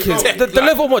what Drake is. The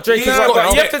level on what Drake is Nah, right but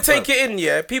now. you have to take it in,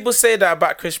 yeah. People say that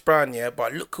about Chris Brown, yeah.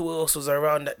 But look who else was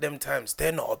around at them times.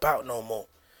 They're not about no more.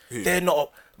 They're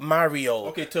not Mario.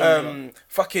 Okay, tell me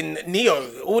fucking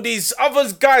Neo. All these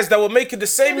other guys that were making the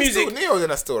same Music. music. Neo's in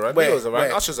that still, right? Where? Neo's around.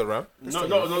 Where? Usher's around. No,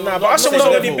 Nah, but Usher was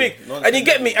already big. Not And you the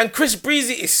get same me. level. And Chris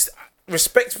Breezy is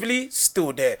respectfully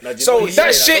still there. Nah, do you know So what he's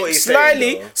that saying? I know what shit he's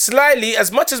saying, slyly,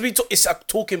 as much as we talk, it's a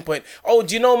talking point. Oh,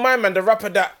 do you know my man, the rapper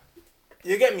that,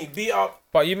 you get me, beat up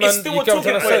But you man, It's still you a get what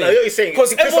I'm talking trying to point. I know say. what you're saying. Because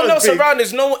Chris everyone Brown's else big. around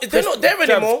is they're not there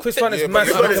anymore. Chris Brown is Yeah, but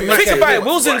massive. Chris Brown is Think massive. about it.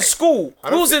 We was in Right. school.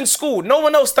 We was in school. No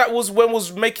one else that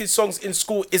was making songs in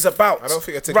school is about. I don't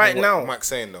think you're taking right what now. Mike's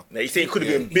saying though. Now, you saying it could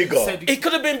have been bigger. He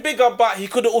could have been bigger, but he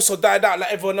could have also died out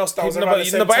like everyone else that was No, around but- the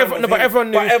same no, but time everyone- with no, but him.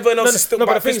 everyone knew- But everyone else is still. but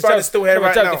the But thing Chris Brown is still here but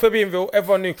right Jack, now. if we're being real,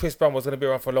 everyone knew Chris Brown was going to be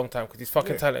around for a long time because he's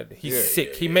fucking talented. He's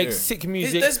sick. He makes sick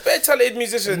music. There's better talented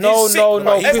musicians. No, He's no, sick,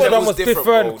 no. but Chris everyone Brown else- was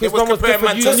different. Chris Brown was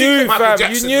different. You knew, fam.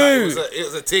 You knew. It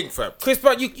was a thing, fam. Chris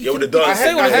Brown, you with the can dance.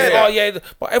 say what I it heard is. that. Oh yeah,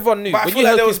 but everyone knew. But I When feel you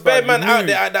like heard there was Chris Brown, bare man you out knew.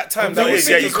 there at that time. that Yeah, was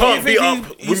yeah, sick you as well. can't beat up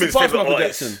He's women's surpassed favorite Michael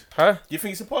artists. Jackson. Huh? Do you think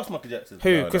he surpassed Michael Jackson?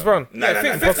 Who? Chris Brown? Nah, Yeah, nah,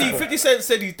 nah, 50, nah. 50 Cent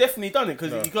said he's definitely done it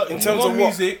because he got in terms more of what?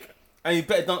 music and he's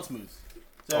better dance moves.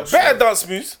 So, Better dance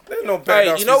moves. There's no better Hey,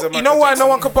 dance you moves know, than you know Michael why Jackson. no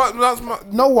one can pass?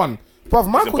 No one, bruv.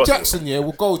 Michael impossible. Jackson, yeah,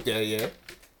 will go there, yeah,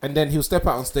 and then he'll step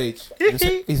out on stage.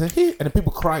 He's like, and then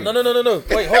people crying. No. Wait,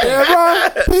 hold on. Yeah,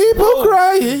 bruv, people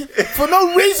crying for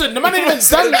no reason. The man ain't even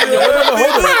done that. No.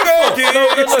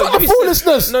 The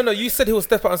foolishness. No, you said he will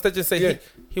step out on stage and say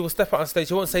he will step out on stage.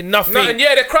 He won't say nothing. No, and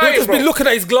yeah, they're crying, He'll just bro. be looking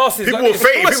at his glasses. People like were this.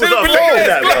 faking. People start faking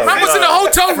that, bro. Man was in a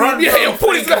hotel room. Yeah, he'll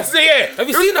pull his glasses. Yeah. Have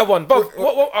you seen that one? But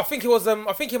what I think it was. I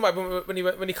think it might be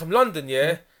when he come London.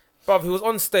 Yeah. Bruv, he was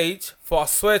on stage for, I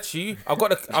swear to you, I got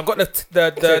the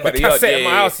cassette in my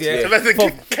house, yeah. That's the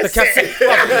For the cassette,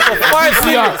 bruv, for 5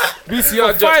 minutes.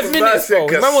 VCR. For 5 minutes, bro.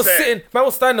 Massive Man was cassette. sitting, man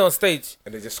was standing on stage,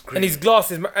 And they just and scream. his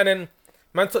glasses, and then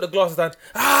man took the glasses down.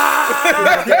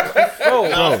 Bro,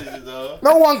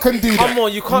 No one can do that. come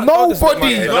on, you can't. do this,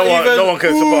 Nobody. man. No one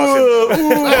can surpass him.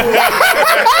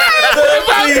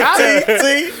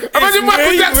 Imagine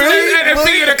Michael Jackson and the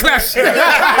thing in a clash.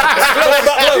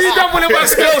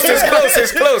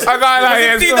 It's close. I got that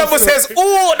here. D-Double says,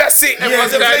 "Oh, that's it."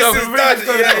 Everyone's The going place off. is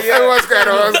done. Yeah. Everyone's going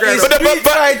on.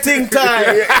 fighting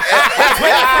time.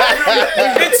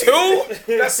 It's who?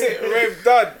 That's it. Rave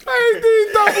done. Michael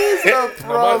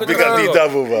Big Jackson- up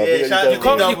D-Double, bro. Big up shout out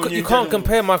D-Double. to You can't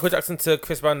compare Michael Jackson to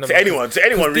Chris Brown. To anyone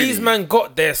really. These men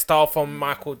got their style from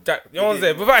Michael Jackson. You know what I'm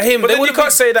saying? Without him, But they then you wouldn't.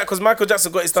 can't say that because Michael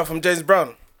Jackson got his stuff from James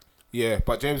Brown. Yeah,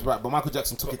 but Michael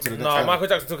Jackson took it to the next No, level. Michael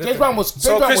Jackson took it. James Brown was.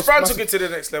 So Chris Brown massive. took it to the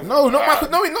next level. No, not Michael.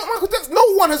 No, not Michael Jackson. No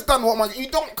one has done what Michael. You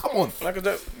don't. Come on. Michael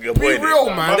Jackson. Your Be boy real,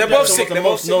 did. man. They're both sick. They're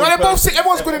both sick. No, they're both sick.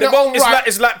 Everyone's good in their own right.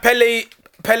 It's like Pele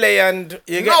and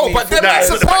you get No, me? but they're Nah, not it's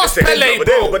not the surpassed same, Pele, but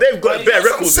bro. they've got better That's what I'm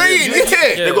records than saying. him.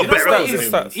 Yeah. They've got better records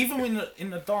Even than him. Even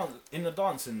in the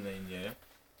dancing lane, yeah.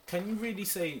 Can you really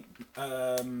say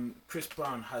Chris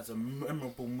Brown has a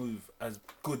memorable move as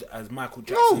good as Michael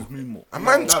Jackson's moonwalk? A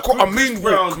man's got a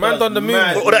moonwalk. Man done the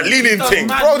moonwalk. Or that leaning thing.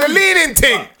 Bro, the leaning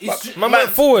thing. Man went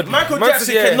forward. Michael Man Jackson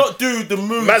said, yeah. cannot do the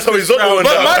move. Man's horizontal one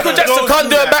But now. Michael Jackson can't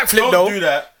do a backflip though. Don't do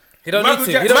that. He don't Michael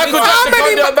need to. He Jackson- don't need Michael to. Jackson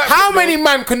can't do a backflip. How many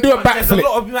man can do a There's a backflip?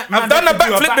 lot of I've done a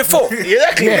backflip before.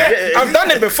 Exactly. Yeah. I've done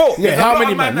it before. Yeah, how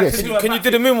many man? Yes. Can you do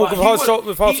the moonwalk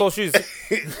with hard sole shoes?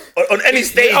 On any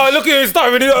stage. Oh, look at his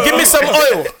start. Give me some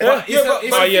oil.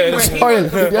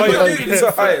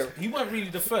 He weren't really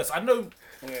the first. I know.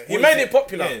 He made it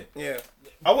popular. Yeah. Yeah.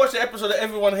 I watched the episode that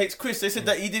Everyone Hates Chris. They said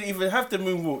that he didn't even have the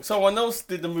moonwalk. Someone else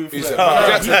did the move. For him.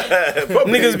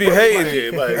 Niggas be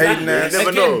hating. Hating ass. You never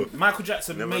Again, know. Michael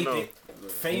Jackson Never made know. it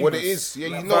famous. What it is, yeah,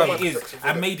 you Like, know what what it is,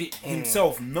 and made it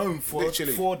himself known for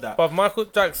Literally. that. But Michael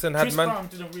Jackson had Chris man. Brown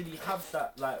didn't really have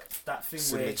that thing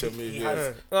Signature where move, he yeah.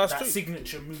 has No, that's that true.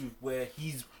 signature move where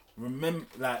he's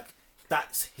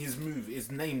that's his move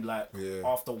is named Yeah.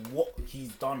 after what he's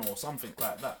done or something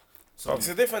like that. So It's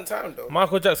a different time though.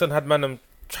 Michael Jackson had man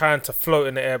trying to float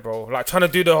in the air, bro. Like trying to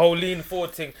do the whole lean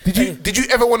forward thing. Did you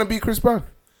ever want to be Chris Brown?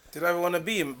 Did I ever want to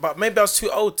be him? But maybe I was too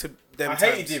old to them I times.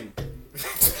 hated him.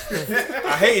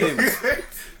 I hated him.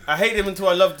 I hated him until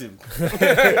I loved him.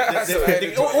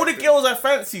 All the girls I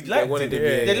fancied liked him.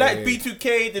 They liked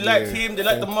B2K, they liked him, they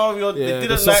liked the Mario, they didn't the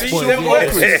like soft See, boy. them Yeah.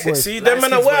 work. Yeah. See, them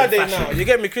man are where are they now? You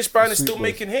get me? Chris Brown is still boy.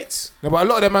 making hits. No, but a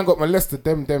lot of them man got molested.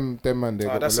 Them man, they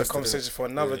got That's a molested. conversation for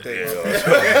another day. We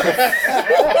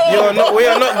are not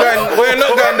going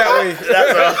that way.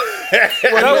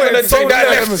 We're not going to take that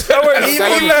left.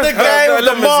 Even the guy with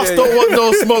the mask don't want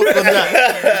no smoke from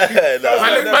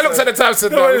that. Man looks at the time and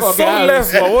said, no, we gotta So get out of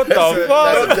left, this. bro. What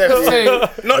the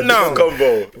fuck? Not now.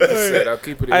 Combo. Said, I'll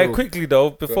keep it Hey, real. quickly though,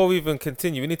 before we even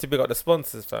continue, we need to pick up the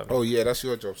sponsors, fam. Oh yeah, that's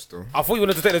your job still. I thought you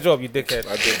wanted to take the job, you dickhead.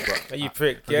 I did, but You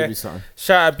prick, I'll yeah. give you something.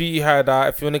 Shout out Beauty Hideout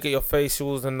if you want to get your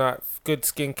facials and that good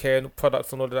skincare and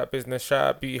products and all of that business. Shout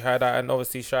out Beauty Hideout and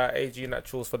obviously shout out AG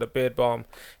Naturals for the beard balm.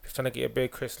 If you're trying to get your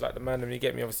beard crisp like the man, and you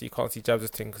get me, obviously you can't see Jabs'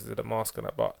 thing because of the mask and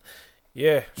that, but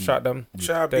Yeah, shout them.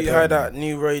 Shout out They're Behind that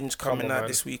new range coming Come on, out man.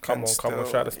 this weekend. Come on, still.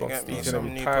 shout the You sponsors. get me? Give Some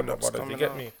them new time, products brothers, you coming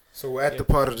get out. me? So we're at the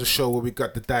part of the show where we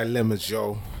got the dilemmas,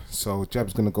 yo. So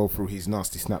Jab's gonna go through his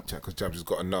nasty Snapchat because Jab's has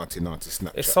got a naughty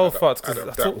Snapchat. It's so fucked I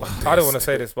because don't- I don't want to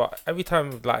say this, but every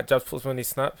time like Jabs puts me on his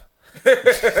snap,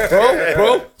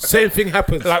 bro, same thing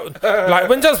happens. like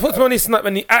when Jabs puts me on his snap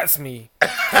and he ats me,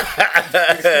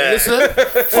 Listen,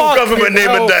 fuck government name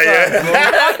and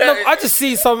that, yeah. I just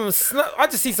see some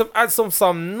add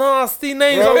some nasty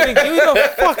names. I'm thinking, who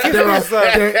the fuck is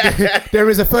this? there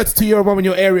is a 32-year-old mom in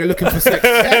your area looking for sex.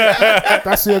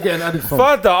 That's who you're getting added from.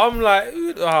 Father, I'm like,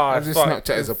 This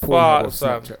Snapchat is a porn of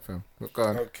Snapchat, fam. Look, go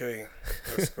on. Okay,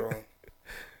 let's go.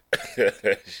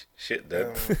 Shit,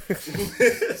 then.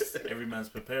 Every man's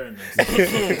preparing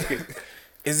themselves.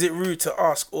 Is it rude to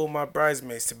ask all my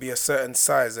bridesmaids to be a certain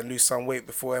size and lose some weight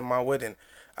before in my wedding?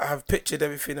 I have pictured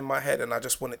everything in my head and I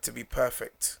just want it to be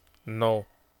perfect. No,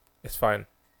 it's fine.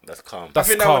 That's calm. That's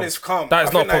I think calm. that one is calm. That is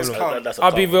I not think that is problem. calm. That's a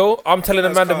I'll be calm. real. I'm telling the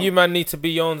that's man that calm. you man need to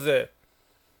be on there.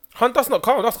 Hunt, that's not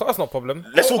calm. That's not a problem.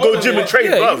 Let's all go gym and train,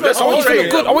 Yeah, bro. you- Let's I all want you to train.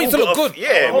 look good. I want you to look good.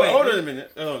 Yeah, Hold on a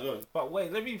minute. Go. But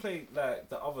wait, let me play like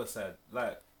the other side.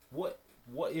 Like, what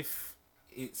if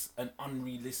it's an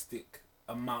unrealistic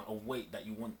amount of weight that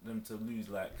you want them to lose?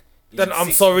 Like, Then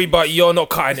I'm sorry, but you're not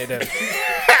cutting it.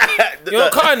 Then you're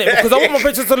not cutting it because I want my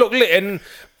pictures to look lit. And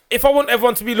if I want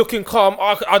everyone to be looking calm,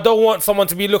 I don't want someone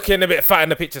to be looking a bit fat in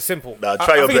the picture. Simple. Nah,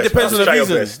 try your I think best. it depends on the Try your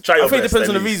reason. best. Try your I think it best, depends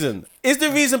on at the least. reason. Is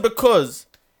the reason because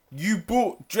you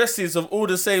bought dresses of all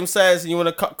the same size and you want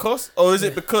to cut costs, or is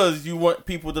it because you want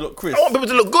people to look crisp? I want people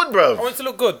to look good, bro. I want it to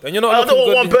look good, and you're not. I looking don't want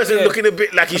good. one person Yeah. looking a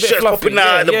bit like his A bit shirt's fluffy, popping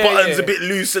out and the yeah, buttons yeah. a bit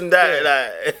loose and that.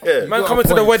 Like, Man got coming a to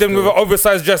the point wedding still. with an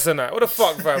oversized dress and that. What the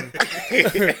fuck, fam?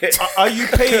 Are you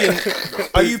paying?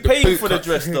 Are you paying for the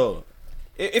dress though?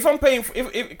 If I'm paying,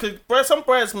 because some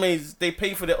bridesmaids they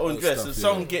pay for their own dress, stuff, and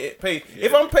some get it paid.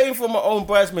 If I'm paying for my own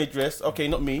bridesmaid dress, okay,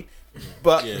 not me,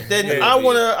 but then Yeah, I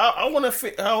yeah. wanna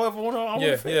fit however I wanna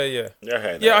Yeah, fit.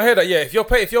 yeah. Yeah, I hear that. Yeah, if you're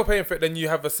paying for it, then you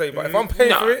have a say. But if I'm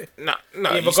paying for it, Nah.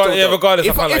 regardless,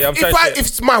 I can't lie. I'm trying to say. If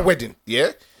it's my wedding,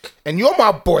 yeah, and you're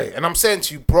my boy, and I'm saying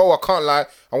to you, bro, I can't lie.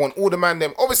 I want all the man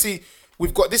them. Obviously,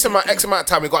 we've got this amount, X amount of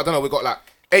time. We got like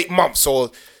 8 months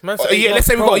or Man a said 8 year. Let's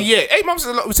say months, we've got a bro. year. 8 months is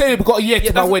a lot. We say we've got a year to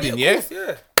my that's- wedding, of yeah. course,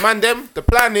 yeah. Man, them. The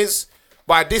plan is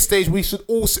by this stage we should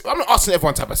all. I'm not asking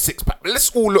everyone to have a 6-pack, but let's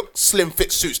all look slim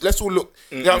fit suits. Let's all look.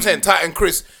 You know what I'm saying, tight and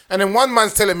crisp. And then one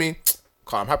man's telling me,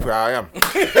 I'm happy where I am. Go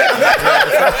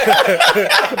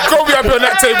be happy on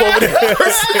that table over there.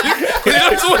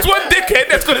 There's always one dickhead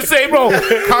that's gonna say, bro,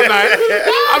 can't lie.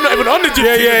 I'm not even on the gym.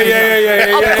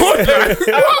 Yeah. I'm good.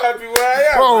 I'm happy where I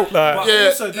am. Bro, But yeah.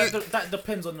 also, that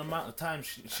depends on the amount of time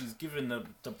she's given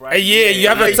the bride. A year. You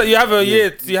have a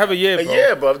year. You have a year, bro.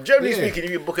 Yeah, bro. Generally Yeah. speaking, if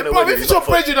you're booking a Bro, wedding, if it's it's your not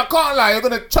for- brethren, I can't lie, you're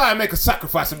gonna try and make a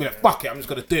sacrifice and be like, fuck it, I'm just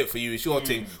gonna do it for you. It's your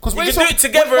thing. Because when You it's can do it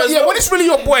together as well. when it's really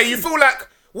your boy, you feel like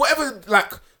whatever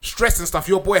like stress and stuff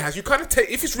your boy has, you kind of take.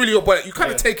 If it's really your boy, you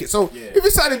kind of take it. So if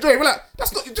it's something enjoyable, like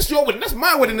that's not just your wedding, that's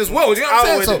my wedding as well. You know what I'm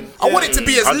Our saying? wedding. So I want it to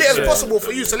be as lit as possible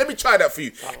for you. So let me try that for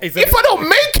you. If I don't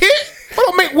make it, if I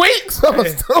don't make weight, so I'm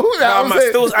still that. I'm saying.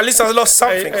 Still, at least I lost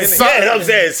something. innit? Yeah, that's what I'm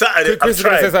saying. Saturday, I'm Chris says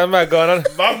trying. something mad going on.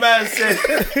 My man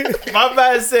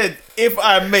said, if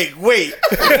I make weight,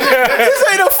 this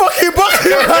ain't a fucking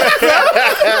bucket.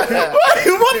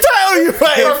 What title you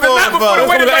fighting Bro, the night for, before the bro?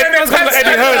 wedding, That's like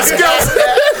Eddie Hearn.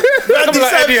 That's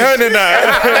like Eddie Hearn in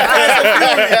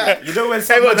that. You know when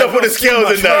Everyone jump on the scales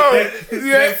and that.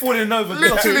 they're falling over.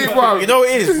 Literally, bro. You know what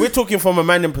it is? We're talking from a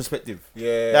man perspective.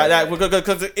 Yeah.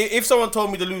 Because if someone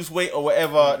told me to lose weight or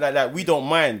whatever, like we don't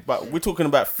mind. But we're talking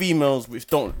about females which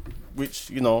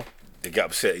you know. They get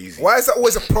upset easy. Why is that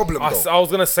always a problem, I though?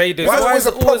 was gonna say this. Why is it always a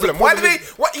it always problem? Why do they?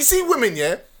 What you see women,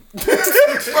 yeah? Bro,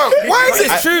 why is it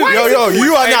true. why Yo, is it-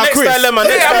 you are now Next Chris. dilemma.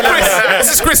 Yeah, I'm Chris.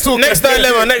 This is Chris talking. Next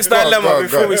dilemma Go,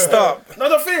 before go. we start.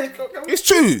 No, finish. It's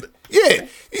true. Yeah.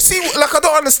 You see, like I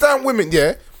don't understand women.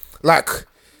 Yeah, like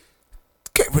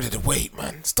get rid of the weight,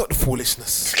 man. Stop the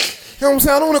foolishness. You know what I'm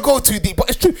saying? I don't want to go too deep, but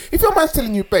it's true. If your man's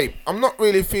telling you, babe, I'm not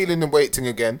really feeling the weight thing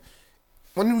again.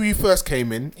 When you first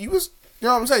came in, you was. You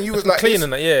know what I'm saying? You was like clean this.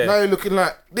 and that, yeah. Now you're looking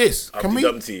like this. Can we?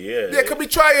 Humpty Dumpty, Yeah, can we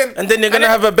try and? And then you're gonna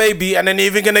have a baby, and then you're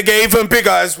even gonna get even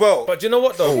bigger as well. But do you know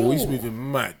what though? Oh, he's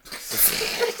moving mad.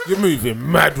 You're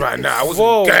moving mad right now. I wasn't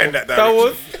Whoa, going that that direction.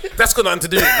 was- That's got nothing to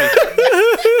do with me.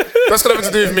 That's got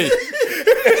nothing to do with me.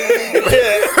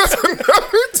 That's got nothing to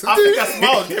do. I think I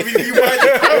smiled. I mean, you might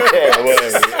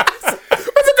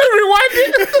What's it gonna rewind it?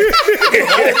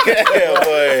 Yeah,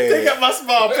 boy. take out my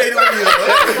smile, play the video.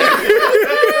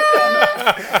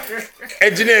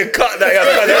 Engineer, cut that. Yeah,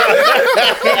 cut it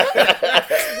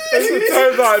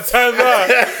out. got turned around.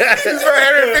 She's not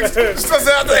hearing things. She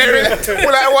doesn't have to hear it.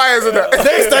 All that wires and that.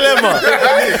 Next dilemma.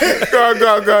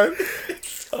 Go on.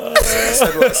 I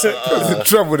said what I said. There's in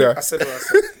trouble there. I said what I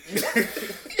said.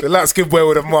 The light-skinned boy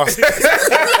with a mask.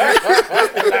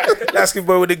 Asking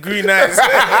boy with the green eyes.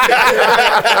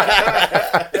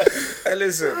 Hey,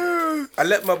 listen. I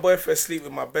let my boyfriend sleep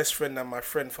with my best friend and my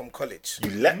friend from college.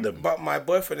 You let them. But my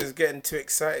boyfriend is getting too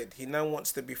excited. He now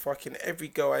wants to be fucking every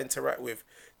girl I interact with.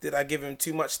 Did I give him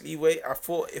too much leeway? I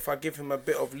thought if I give him a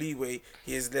bit of leeway,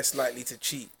 he is less likely to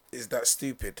cheat. Is that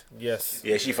stupid? Yes.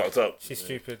 Yeah, she fucked up. She's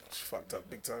stupid. She fucked up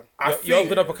big time. You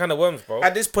opened up a can of worms, bro.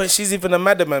 At this point, she's even a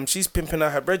madam. She's pimping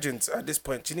out her brethren. At this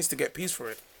point, she needs to get peace for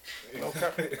it.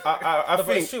 I But it's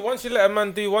think true. Once you let a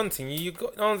man do one thing, you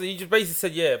just basically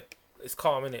said, yeah, it's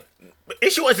calm, innit? But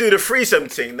if she wants to do the threesome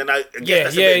thing, then I guess Yeah,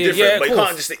 that's a bit different. yeah, but you of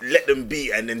can't just let them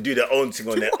be and then do their own thing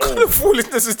on their What kind own. of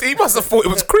foolishness is he must have thought it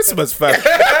was Christmas, fam.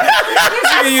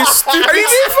 You stupid. Are you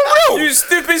doing for real?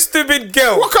 You stupid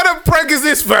girl. What kind of prank is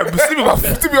this, fam?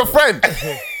 To be your friend.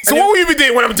 So what will you be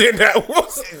doing when I'm doing that?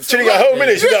 Chilling at home,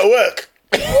 innit? She got to work.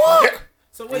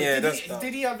 So wait, Yeah,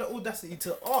 did he have the audacity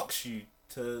to ask you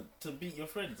to beat your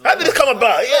friends? How did this come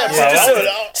about? Yeah, bro.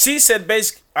 She said,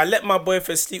 basically, I let my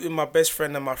boyfriend sleep with my best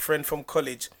friend and my friend from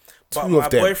college, but Two of my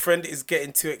them. boyfriend is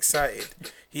getting too excited.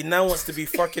 He now wants to be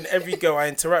fucking every girl I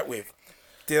interact with.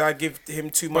 Did I give him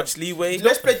too much leeway?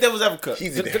 let's play devil's advocate.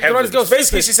 He's in The heaven. girl's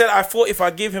Basically, she said, I thought if I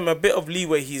give him a bit of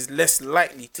leeway, he's less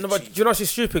likely to No, but cheat. do you know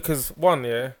she's stupid? Because one,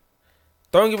 yeah,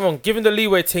 don't get me wrong, giving the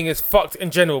leeway thing is fucked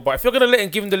in general. But if you're gonna let him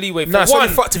give him the leeway, for Nah, it's one,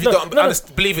 only fucked if you don't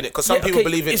believe in it. Because some Yeah, people okay,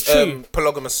 believe in it's true.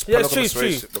 polygamous Yeah, it's true, it's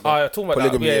relationship. true. Talking about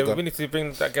Polygamy, that. yeah, Yeah, go on. we need to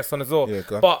bring that guest on as well. Yeah,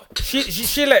 go on. But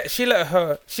she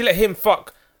let him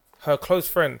fuck her close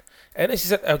friend. And then she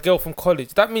said a girl from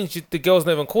college. That means the girl's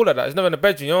never even called her that. It's never in the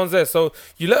bedroom. You know what I'm saying? So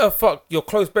you let her fuck your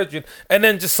close bedroom, and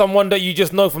then just someone that you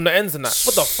just know from the ends and that.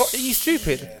 What the fuck? Are you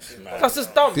stupid? That's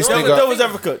just dumb. This You know nigga- what I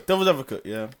mean? Devil's advocate,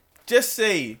 yeah. Just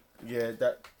say, yeah,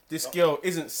 that this girl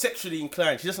isn't sexually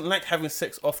inclined. She doesn't like having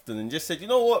sex often, and just said, you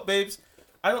know what, babes,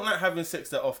 I don't like having sex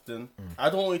that often. I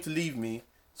don't want you to leave me,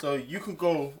 so you can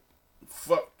go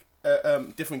fuck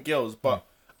different girls, but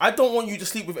I don't want you to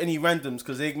sleep with any randoms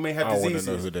because they may have I wanna diseases.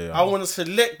 know who they are. I want to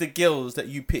select the girls that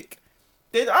you pick.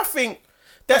 Then I think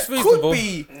that That's reasonable. could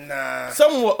be Nah,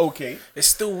 somewhat okay. it's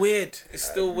still weird. It's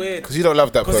still weird. Because you don't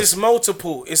love that Because person.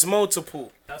 it's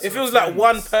multiple. That's If it her was like friends.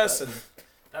 one person,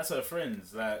 That's her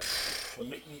friends. Like.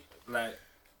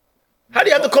 How do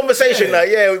you have the conversation? Yeah. Like,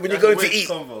 yeah, when you're That's going a to weird eat.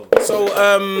 convo.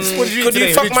 so did you could eat you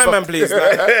today? fuck Who'd my you man, fuck? please?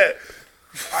 Like,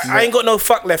 I ain't got no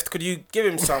fuck left. Could you give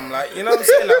him some? Like, you know what I'm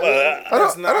saying? Like, I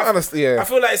don't understand. Yeah. I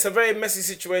feel like it's a very messy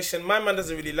situation. My man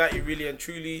doesn't really like you, really and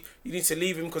truly. You need to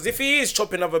leave him because if he is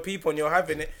chopping other people and you're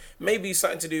having it, maybe it's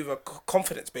something to do with a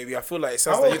confidence, baby. I feel like it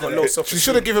sounds like you got low self. She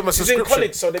should have given him a She's in subscription.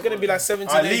 college, so they're gonna be like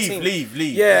 17, 18. Leave.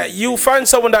 Yeah, you'll find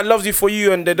someone that loves you for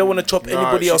you, and they don't want to chop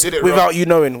anybody she else did it without wrong. you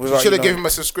knowing. She Without should you have given knowing. him a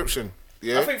subscription. I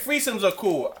Yeah. think threesomes are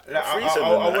cool. Like,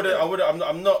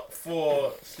 I'm not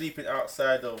for sleeping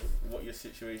outside of what your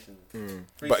situation is.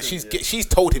 But Threesomes, she's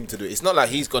told him to do it. It's not like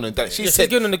he's gonna do it. She Yeah, she's said,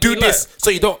 giving him the do green this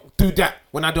so you don't do that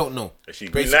when I don't know. She Basically.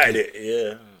 green-lighted it,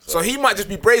 yeah. So he might just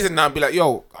be brazen now and be like,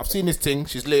 yo, I've seen this thing.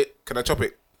 She's lit. Can I chop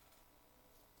it?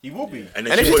 He will be. then And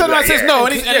if she he was turns around like, and says yeah. no,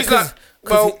 and he's like,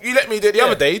 well, you let me do it the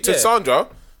other day to yeah. Sandra.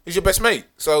 He's your best mate.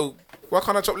 So why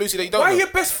can't I chop Lucy that you don't Why are know? you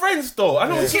best friends though? I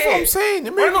don't That's get what I'm it. saying.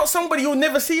 Why not somebody you'll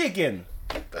never see again?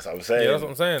 That's what I'm saying. Yeah, that's what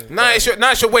I'm saying. Now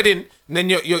it's your wedding, and then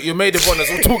your maid of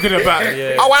honor's all talking about it.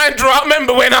 Yeah. Oh, Andrew, I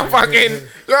remember when I fucking. You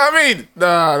know what I mean?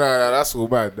 Nah, that's all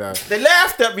bad. Nah. They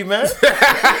laughed at me, man.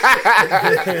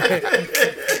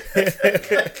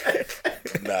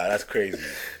 Nah, that's crazy.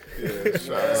 This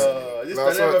Last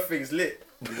dilemma one. thing's lit.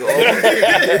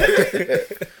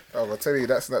 Oh, I'll tell you,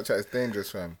 that Snapchat is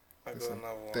dangerous, fam. I got another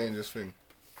one. Dangerous thing.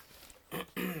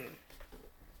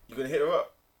 You gonna hit her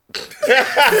up?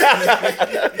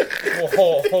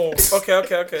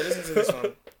 Okay. Listen to this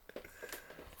one.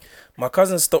 My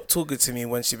cousin stopped talking to me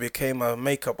when she became a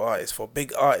makeup artist for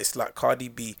big artists like Cardi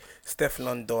B, Steph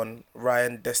London,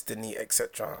 Ryan Destiny,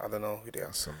 etc. I don't know who they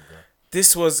are.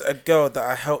 This was a girl that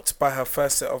I helped buy her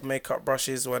first set of makeup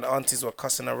brushes when aunties were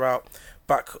cussing her out,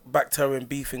 backed her in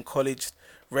beef in college,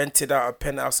 rented out a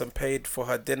penthouse and paid for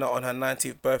her dinner on her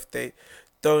 19th birthday.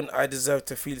 Don't I deserve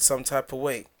to feel some type of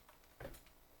way?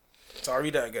 So I'll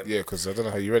read that again. Yeah, because I don't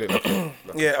know how you read it.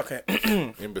 Like Yeah,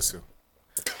 okay. imbecile.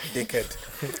 Dickhead.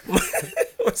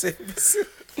 What's it?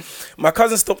 My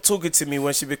cousin stopped talking to me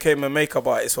when she became a makeup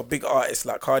artist for big artists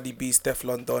like Cardi B, Steph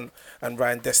London, and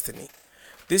Ryan Destiny.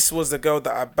 This was the girl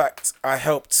that I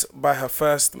helped buy her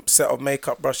first set of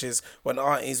makeup brushes when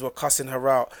aunties were cussing her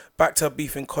out. Backed her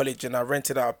beef in college, and I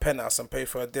rented out a penthouse and paid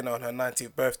for her dinner on her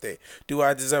 90th birthday. Do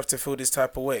I deserve to feel this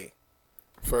type of way?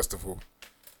 First of all,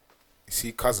 you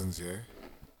see cousins, yeah?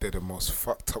 They're the most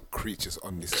fucked up creatures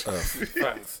on this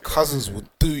earth. Cousins will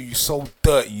do you so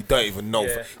dirty you don't even know.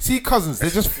 Yeah. See, cousins, they're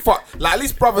just fuck. Like, at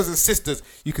least brothers and sisters,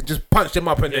 you can just punch them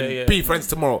up and then be friends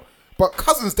tomorrow. But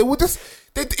cousins, they will just...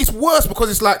 it's worse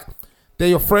because it's like, they're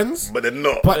your friends. But they're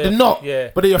not. But they're not. Yeah.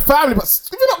 But they're your family. But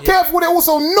if you're not careful, they're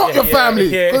also not your family.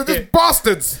 Because they're just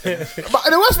bastards. But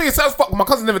the worst thing is, fuck, my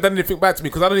cousin never done anything bad to me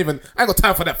because I ain't got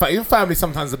time for that fight. Even family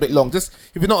sometimes is a bit long. Just,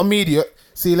 if you're not immediate,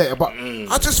 see you later. But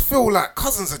I just feel like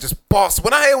cousins are just bastards.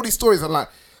 When I hear all these stories, I'm like,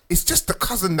 it's just the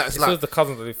cousin that's It's like... always the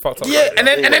cousins that they fucked up. Yeah, and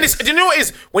then it's... Do you know what it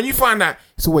is? When you find that,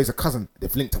 it's always a cousin.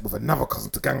 They've linked up with another cousin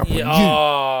to gang up on you.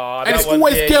 Oh, And it's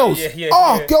always girls.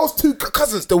 Girls, two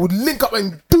cousins. They would link up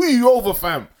and do you over,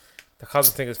 fam. The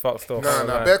cousin thing is fucked still.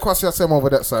 Nah. Bear cross your same over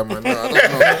that side, man. Nah, I don't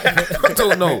know. I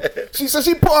don't know.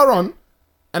 She put her on,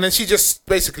 and then she just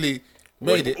basically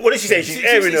made it. What did she say? She's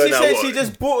airing her now. She said what? she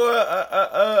just bought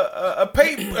a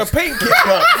paint kit.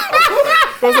 Bro.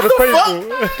 What the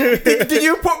fuck? Did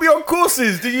you put me on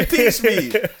courses? Did you teach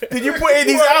me? Did you put in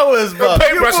these hours, bro?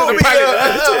 paintbrush You and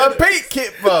bought a me a paint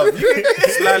kit, bro.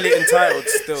 Slightly entitled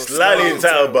still. Slightly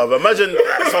entitled, bruv. Imagine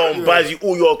someone buys you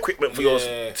all your equipment for yours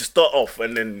to start off,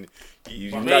 and then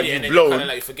you blown.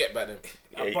 Like, forget about them.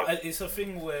 But it's a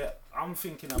thing where I'm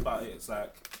thinking about it. It's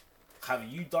like, have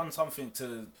you done something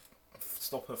to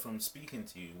stop her from speaking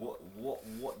to you?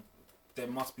 What? There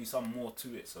must be some more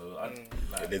to it. So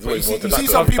You see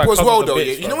some people as well, though.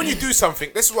 You know when you do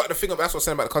something. This is what the thing. That's what I'm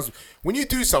saying about the cousins. When you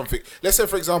do something, let's say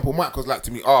for example, Mike was like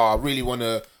to me, I really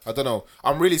wanna. I don't know.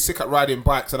 I'm really sick at riding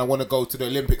bikes and I want to go to the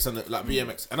Olympics and like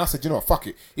BMX. And I said, you know what, fuck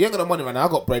it. He ain't got no money right now. I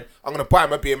got bread. I'm gonna buy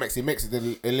him a BMX. He makes it to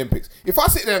the Olympics. If I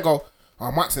sit there and go,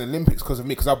 Mike's in the Olympics because of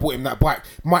me, because I bought him that bike.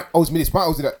 Mike owes me this, Mike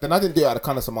owes me that. Then I didn't do it out of the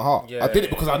kindness of my heart. I did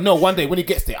it because I know one day when he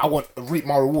gets there, I want to reap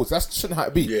my rewards. That shouldn't have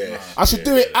to be. I should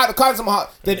do it out of the kindness of my heart.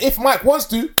 Then if Mike wants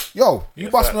to, you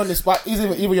bust me on this bike,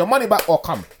 either your money back or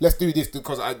come. Let's do this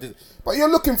because I did. But you're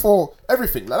looking for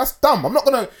everything. Like, that's dumb. I'm not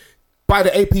going to buy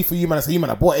the AP for you, man. I say, man,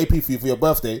 I bought AP for you for your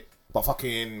birthday. But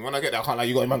fucking, when I get there, I can't like,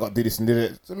 you got to do this and do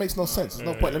it. So it makes no sense. There's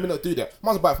no point. Let me not do that.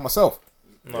 Might as well buy it for myself.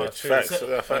 No, facts.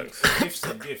 Gift's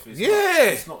a gift. It's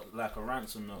Yeah. not like a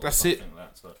ransom note. That's or it. something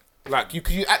like that. Like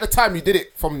you at the time you did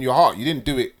it from your heart. You didn't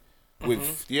do it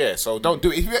with So don't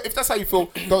do it. If that's how you feel,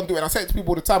 don't do it. And I say it to people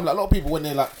all the time. Like a lot of people when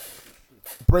they like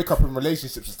break up in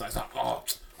relationships, it's like, oh,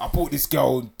 I bought this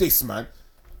girl this, man.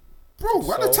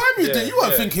 Bro, at the time you did, you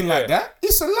weren't thinking like that.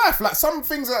 It's a life. Like some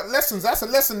things are lessons. That's a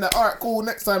lesson that, all right, cool,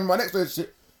 next time, my next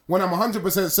relationship, when I'm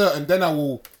 100% certain, then I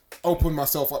will open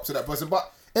myself up to that person.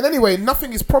 But in any way,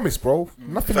 nothing is promised, bro.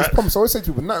 Nothing is promised. I always say to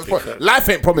people, nothing's promised. Life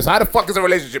ain't promised. How the fuck is a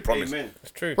relationship promised? Amen.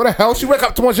 It's true. What the hell? She wake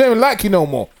up tomorrow, she don't even like you no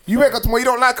more. You wake up tomorrow, you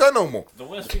don't like her no more. The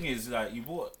worst thing is like you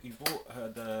bought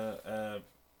her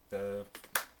the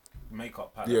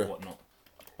makeup palette and whatnot,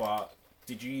 but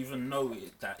did you even know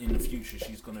that in the future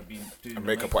she's gonna be doing the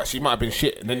Makeup part. She might have been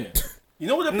shit, and then You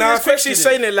know what the Nah, I biggest think question she's is?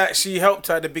 saying it like she helped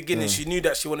her at the beginning. She knew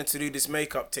that she wanted to do this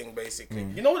makeup thing, basically.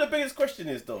 You know what the biggest question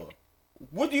is, though?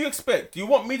 What do you expect? Do you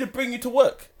want me to bring you to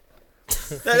work?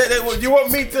 Do you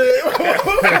want me to...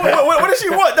 what does she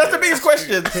want? That's the biggest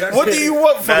question. What do you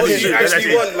want from me? What do you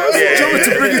actually want? Like, do you want me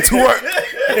to bring it to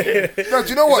work? No, do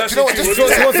you know what? Do you know what? Just She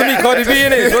wants to meet Cardi B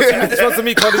in it. She wants to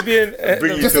meet Cardi B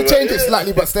in just to change it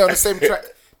slightly, but stay on the same track.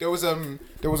 There was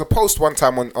a post one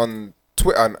time on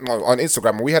Twitter, no, on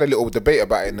Instagram, and we had a little debate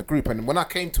about it in the group. And when I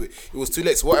came to it, it was too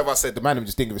late. So whatever I said, the man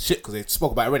just didn't give a shit because they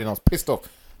spoke about it already, and I was pissed off.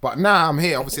 But now I'm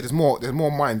here. Obviously, there's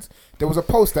more minds. There was a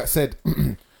post that said,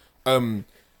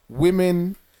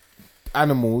 women,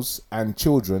 animals, and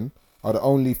children are the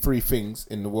only three things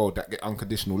in the world that get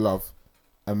unconditional love,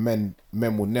 and men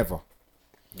will never.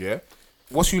 Yeah.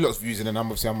 What's you lot's views? And then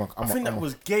obviously I think that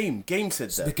was Game. Game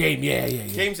said that. the game. Yeah.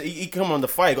 Game said he come on the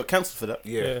fire. He got cancelled for that.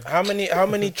 Yeah. how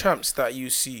many tramps that you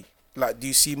see? Like, do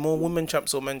you see more women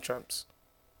tramps or men tramps?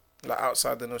 Like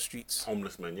outside in the streets.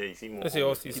 Homeless men, yeah, you see more.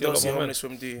 You You don't see homeless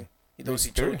women, do you? You don't see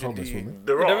Very children, do homeless you? women.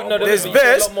 There are. No, There's a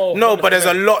bears, lot more no, homeless but there's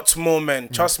a men. lot more men.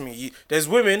 Trust me. There's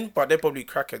women, but they're probably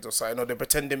crackheads or something. Or they're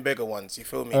pretending beggar ones. You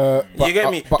feel me? You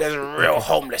get me? There's real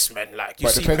homeless men. Like you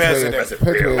But see depends bears where of you- them.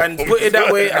 depends where- And put it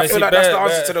that way, I I feel see like that's the bear-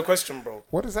 answer bear. to the question, bro.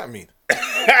 What does that mean?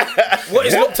 What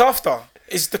is looked after?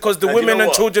 It's because the And you women know and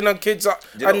what? children and kids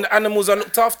and animals are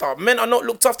looked after. Men are not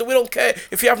looked after. We don't care.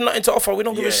 If you have nothing to offer, we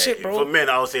don't give a shit, bro. For men,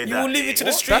 I would say You will leave it to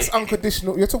the street. That's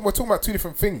unconditional. We're talking about two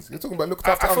different things. You're talking about looked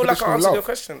after I feel like I unconditional answered your love.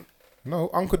 question. No,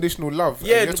 unconditional love.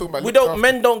 Yeah, You're talking about we looked don't. after.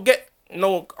 Men don't get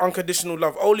no unconditional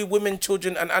love. Only women,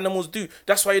 children, and animals do.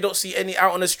 That's why you don't see any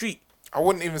out on the street. I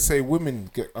wouldn't even say women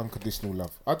get unconditional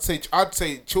love. I'd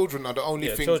say children are the only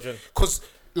thing. children. Because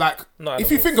like, Not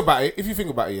if you animals. think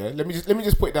about it, yeah. Let me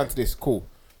just put it down to this. Cool.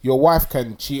 Your wife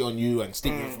can cheat on you and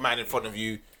stick with a man in front of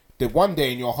you. Then one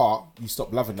day in your heart, you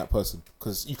stop loving that person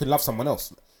because you can love someone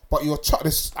else. But your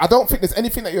child, I don't think there's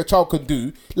anything that your child can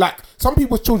do. Like, some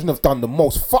people's children have done the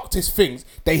most fuckedest things.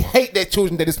 They hate their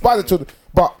children, they despise their children.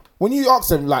 But when you ask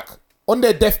them, like, on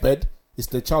their deathbed, it's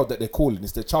the child that they're calling.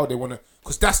 It's the child they want to,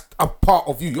 because that's a part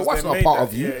of you. Your wife's not a part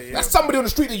of you. Yeah. That's somebody on the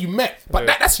street that you met. But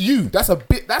that's you. That's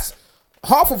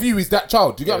half of you is that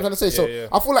child. Do you get what I'm trying to say?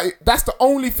 I feel like that's the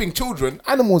only thing. Children,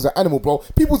 animals are animal, bro.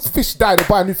 People's fish die, they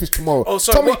buy a new fish tomorrow. Oh,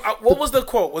 sorry. What was the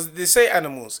quote? Did they say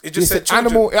animals? It just said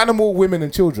children. animal, women,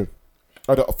 and children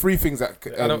are the three things that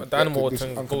The animal thing's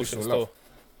bullshit unconditional love.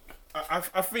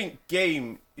 still. I think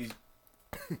game is.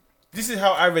 This is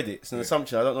how I read it. It's an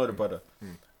assumption. I don't know the brother.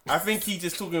 I think he's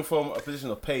just talking from a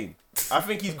position of pain. I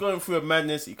think he's going through a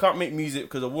madness. He can't make music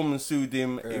because a woman sued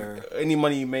him. If any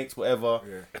money he makes, whatever.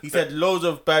 He's had loads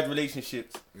of bad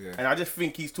relationships. And I just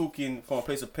think he's talking from a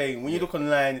place of pain. When you look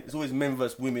online, it's always men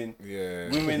versus women.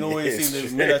 Women always seem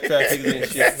to men are traffickers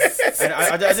and shit. And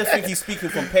I just think he's speaking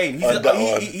from pain.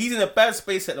 He's in a bad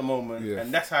space at the moment,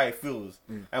 and that's how he feels.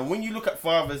 And when you look at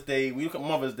Father's Day, when you look at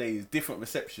Mother's Day, it's different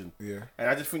reception. And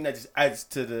I just think that just adds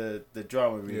to the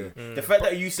drama, really. The fact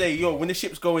that you say, yo, when the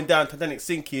ship's going down, Titanic's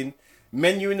sinking,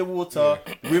 men you in the water,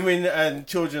 women and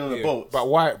children on the boat. But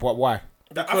why?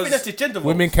 I think that's the gender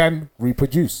women roles. can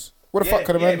reproduce. What the fuck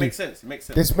can a man it do? makes sense. It makes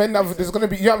sense. There's men that there's gonna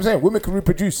be. You know what I'm saying? Women can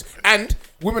reproduce, and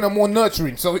women are more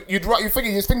nurturing. So you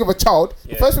think of a child.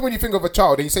 The first thing when you think of a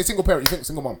child, and you say single parent, you think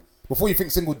single mom before you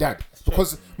think single dad.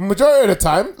 Because majority of the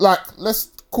time, like,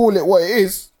 let's call it what it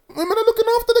is, women are looking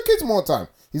after the kids more time.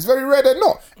 It's very rare they're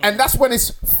not, and that's when it's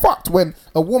fucked. When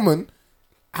a woman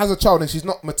has a child and she's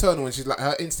not maternal and she's like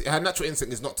her natural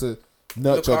instinct is not to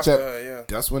nurture a child.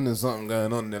 That's when there's something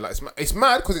going on there. Like, it's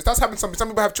mad because it does happen. Some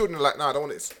people have children like, nah, I don't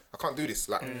want this. I can't do this.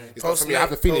 Like, it's not something I have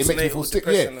the feeling. It makes me feel sick.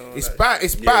 Yeah, it's bad.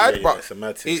 It's bad, but it's a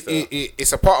mad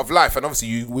it's a part of life. And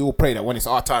obviously, we all pray that when it's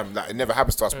our time, like, it never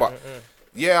happens to us. But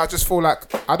yeah, I just feel like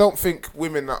I don't think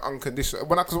women are unconditional.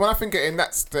 Because when I think it in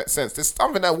that sense, there's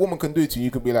something that a woman can do to you.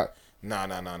 You can be like, nah,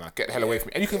 get the hell away from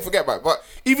me. And you can forget about it. But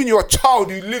even your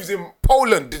child who lives in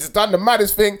Poland has done the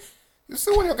maddest thing.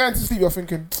 Still, when you're going to sleep, you're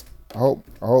thinking, I hope,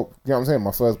 you know what I'm saying?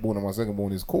 My firstborn and my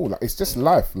secondborn is cool. Like, it's just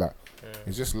life. Like,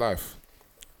 it's just life.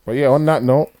 But yeah, on that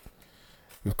note,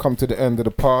 we've come to the end of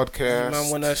the podcast. Man,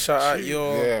 wanna shout out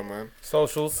your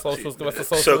socials. Give us the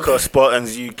socials. Soca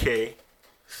Spartans UK.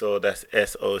 So that's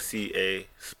SOCA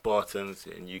Spartans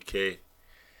in UK.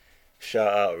 Shout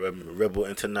out Rebel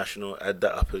International. Add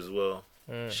that up as well.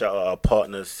 Shout out our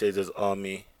partners, Caesar's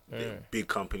Army. Big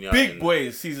company out Big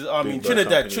boys, Caesar's Army,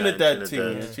 Trinidad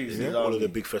team. All of the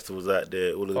big festivals out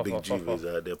there, all of the big juvies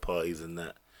out there, parties and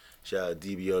that. Shout out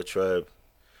DBO Tribe.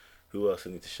 Who else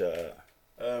I need to shout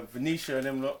out? Venetia and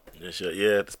them lot.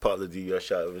 Yeah, that's part of the DBO.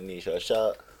 Shout out Venetia. Shout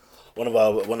out one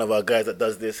of our guys that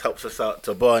does this, helps us out,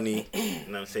 to Barney. You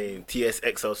know what I'm saying?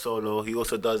 TSXL Solo. He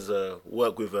also does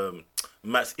work with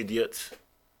Matt's Idiots.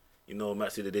 You know,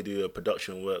 Matt said that they do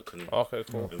production work and, cool.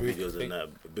 and videos and that.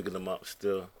 Bigging them up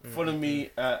still. Follow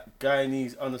me at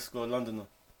Guyanese_Londoner.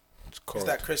 Is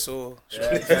that Chris or?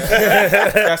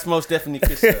 That's most definitely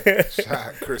Chris. Shout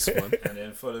out Chris, man. And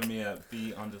then follow me at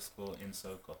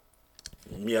B_InSoca.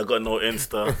 Me, I got no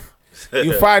Insta.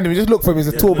 You find him, just look for him. He's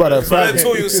a tall brother.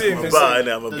 You'll see him. I'm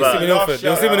about.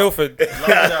 You'll see him in Ilford.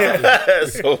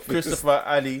 Christopher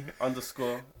Ali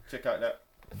 _ Check out that.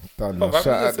 Done. Bro, Shout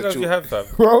out you the have, fam.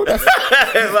 bro. That's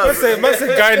Man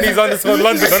said Guyanese _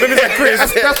 London. I don't know Chris.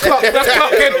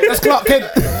 That's Clark Kent.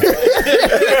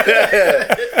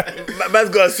 Man's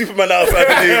got a Superman outfit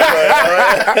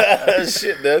underneath.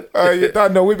 Shit, man. You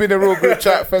done know. We've been a real group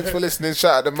chat. Thanks for listening.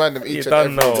 Shout out the man. Them each You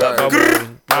and done every know.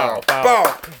 time. Bow.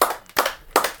 Bow.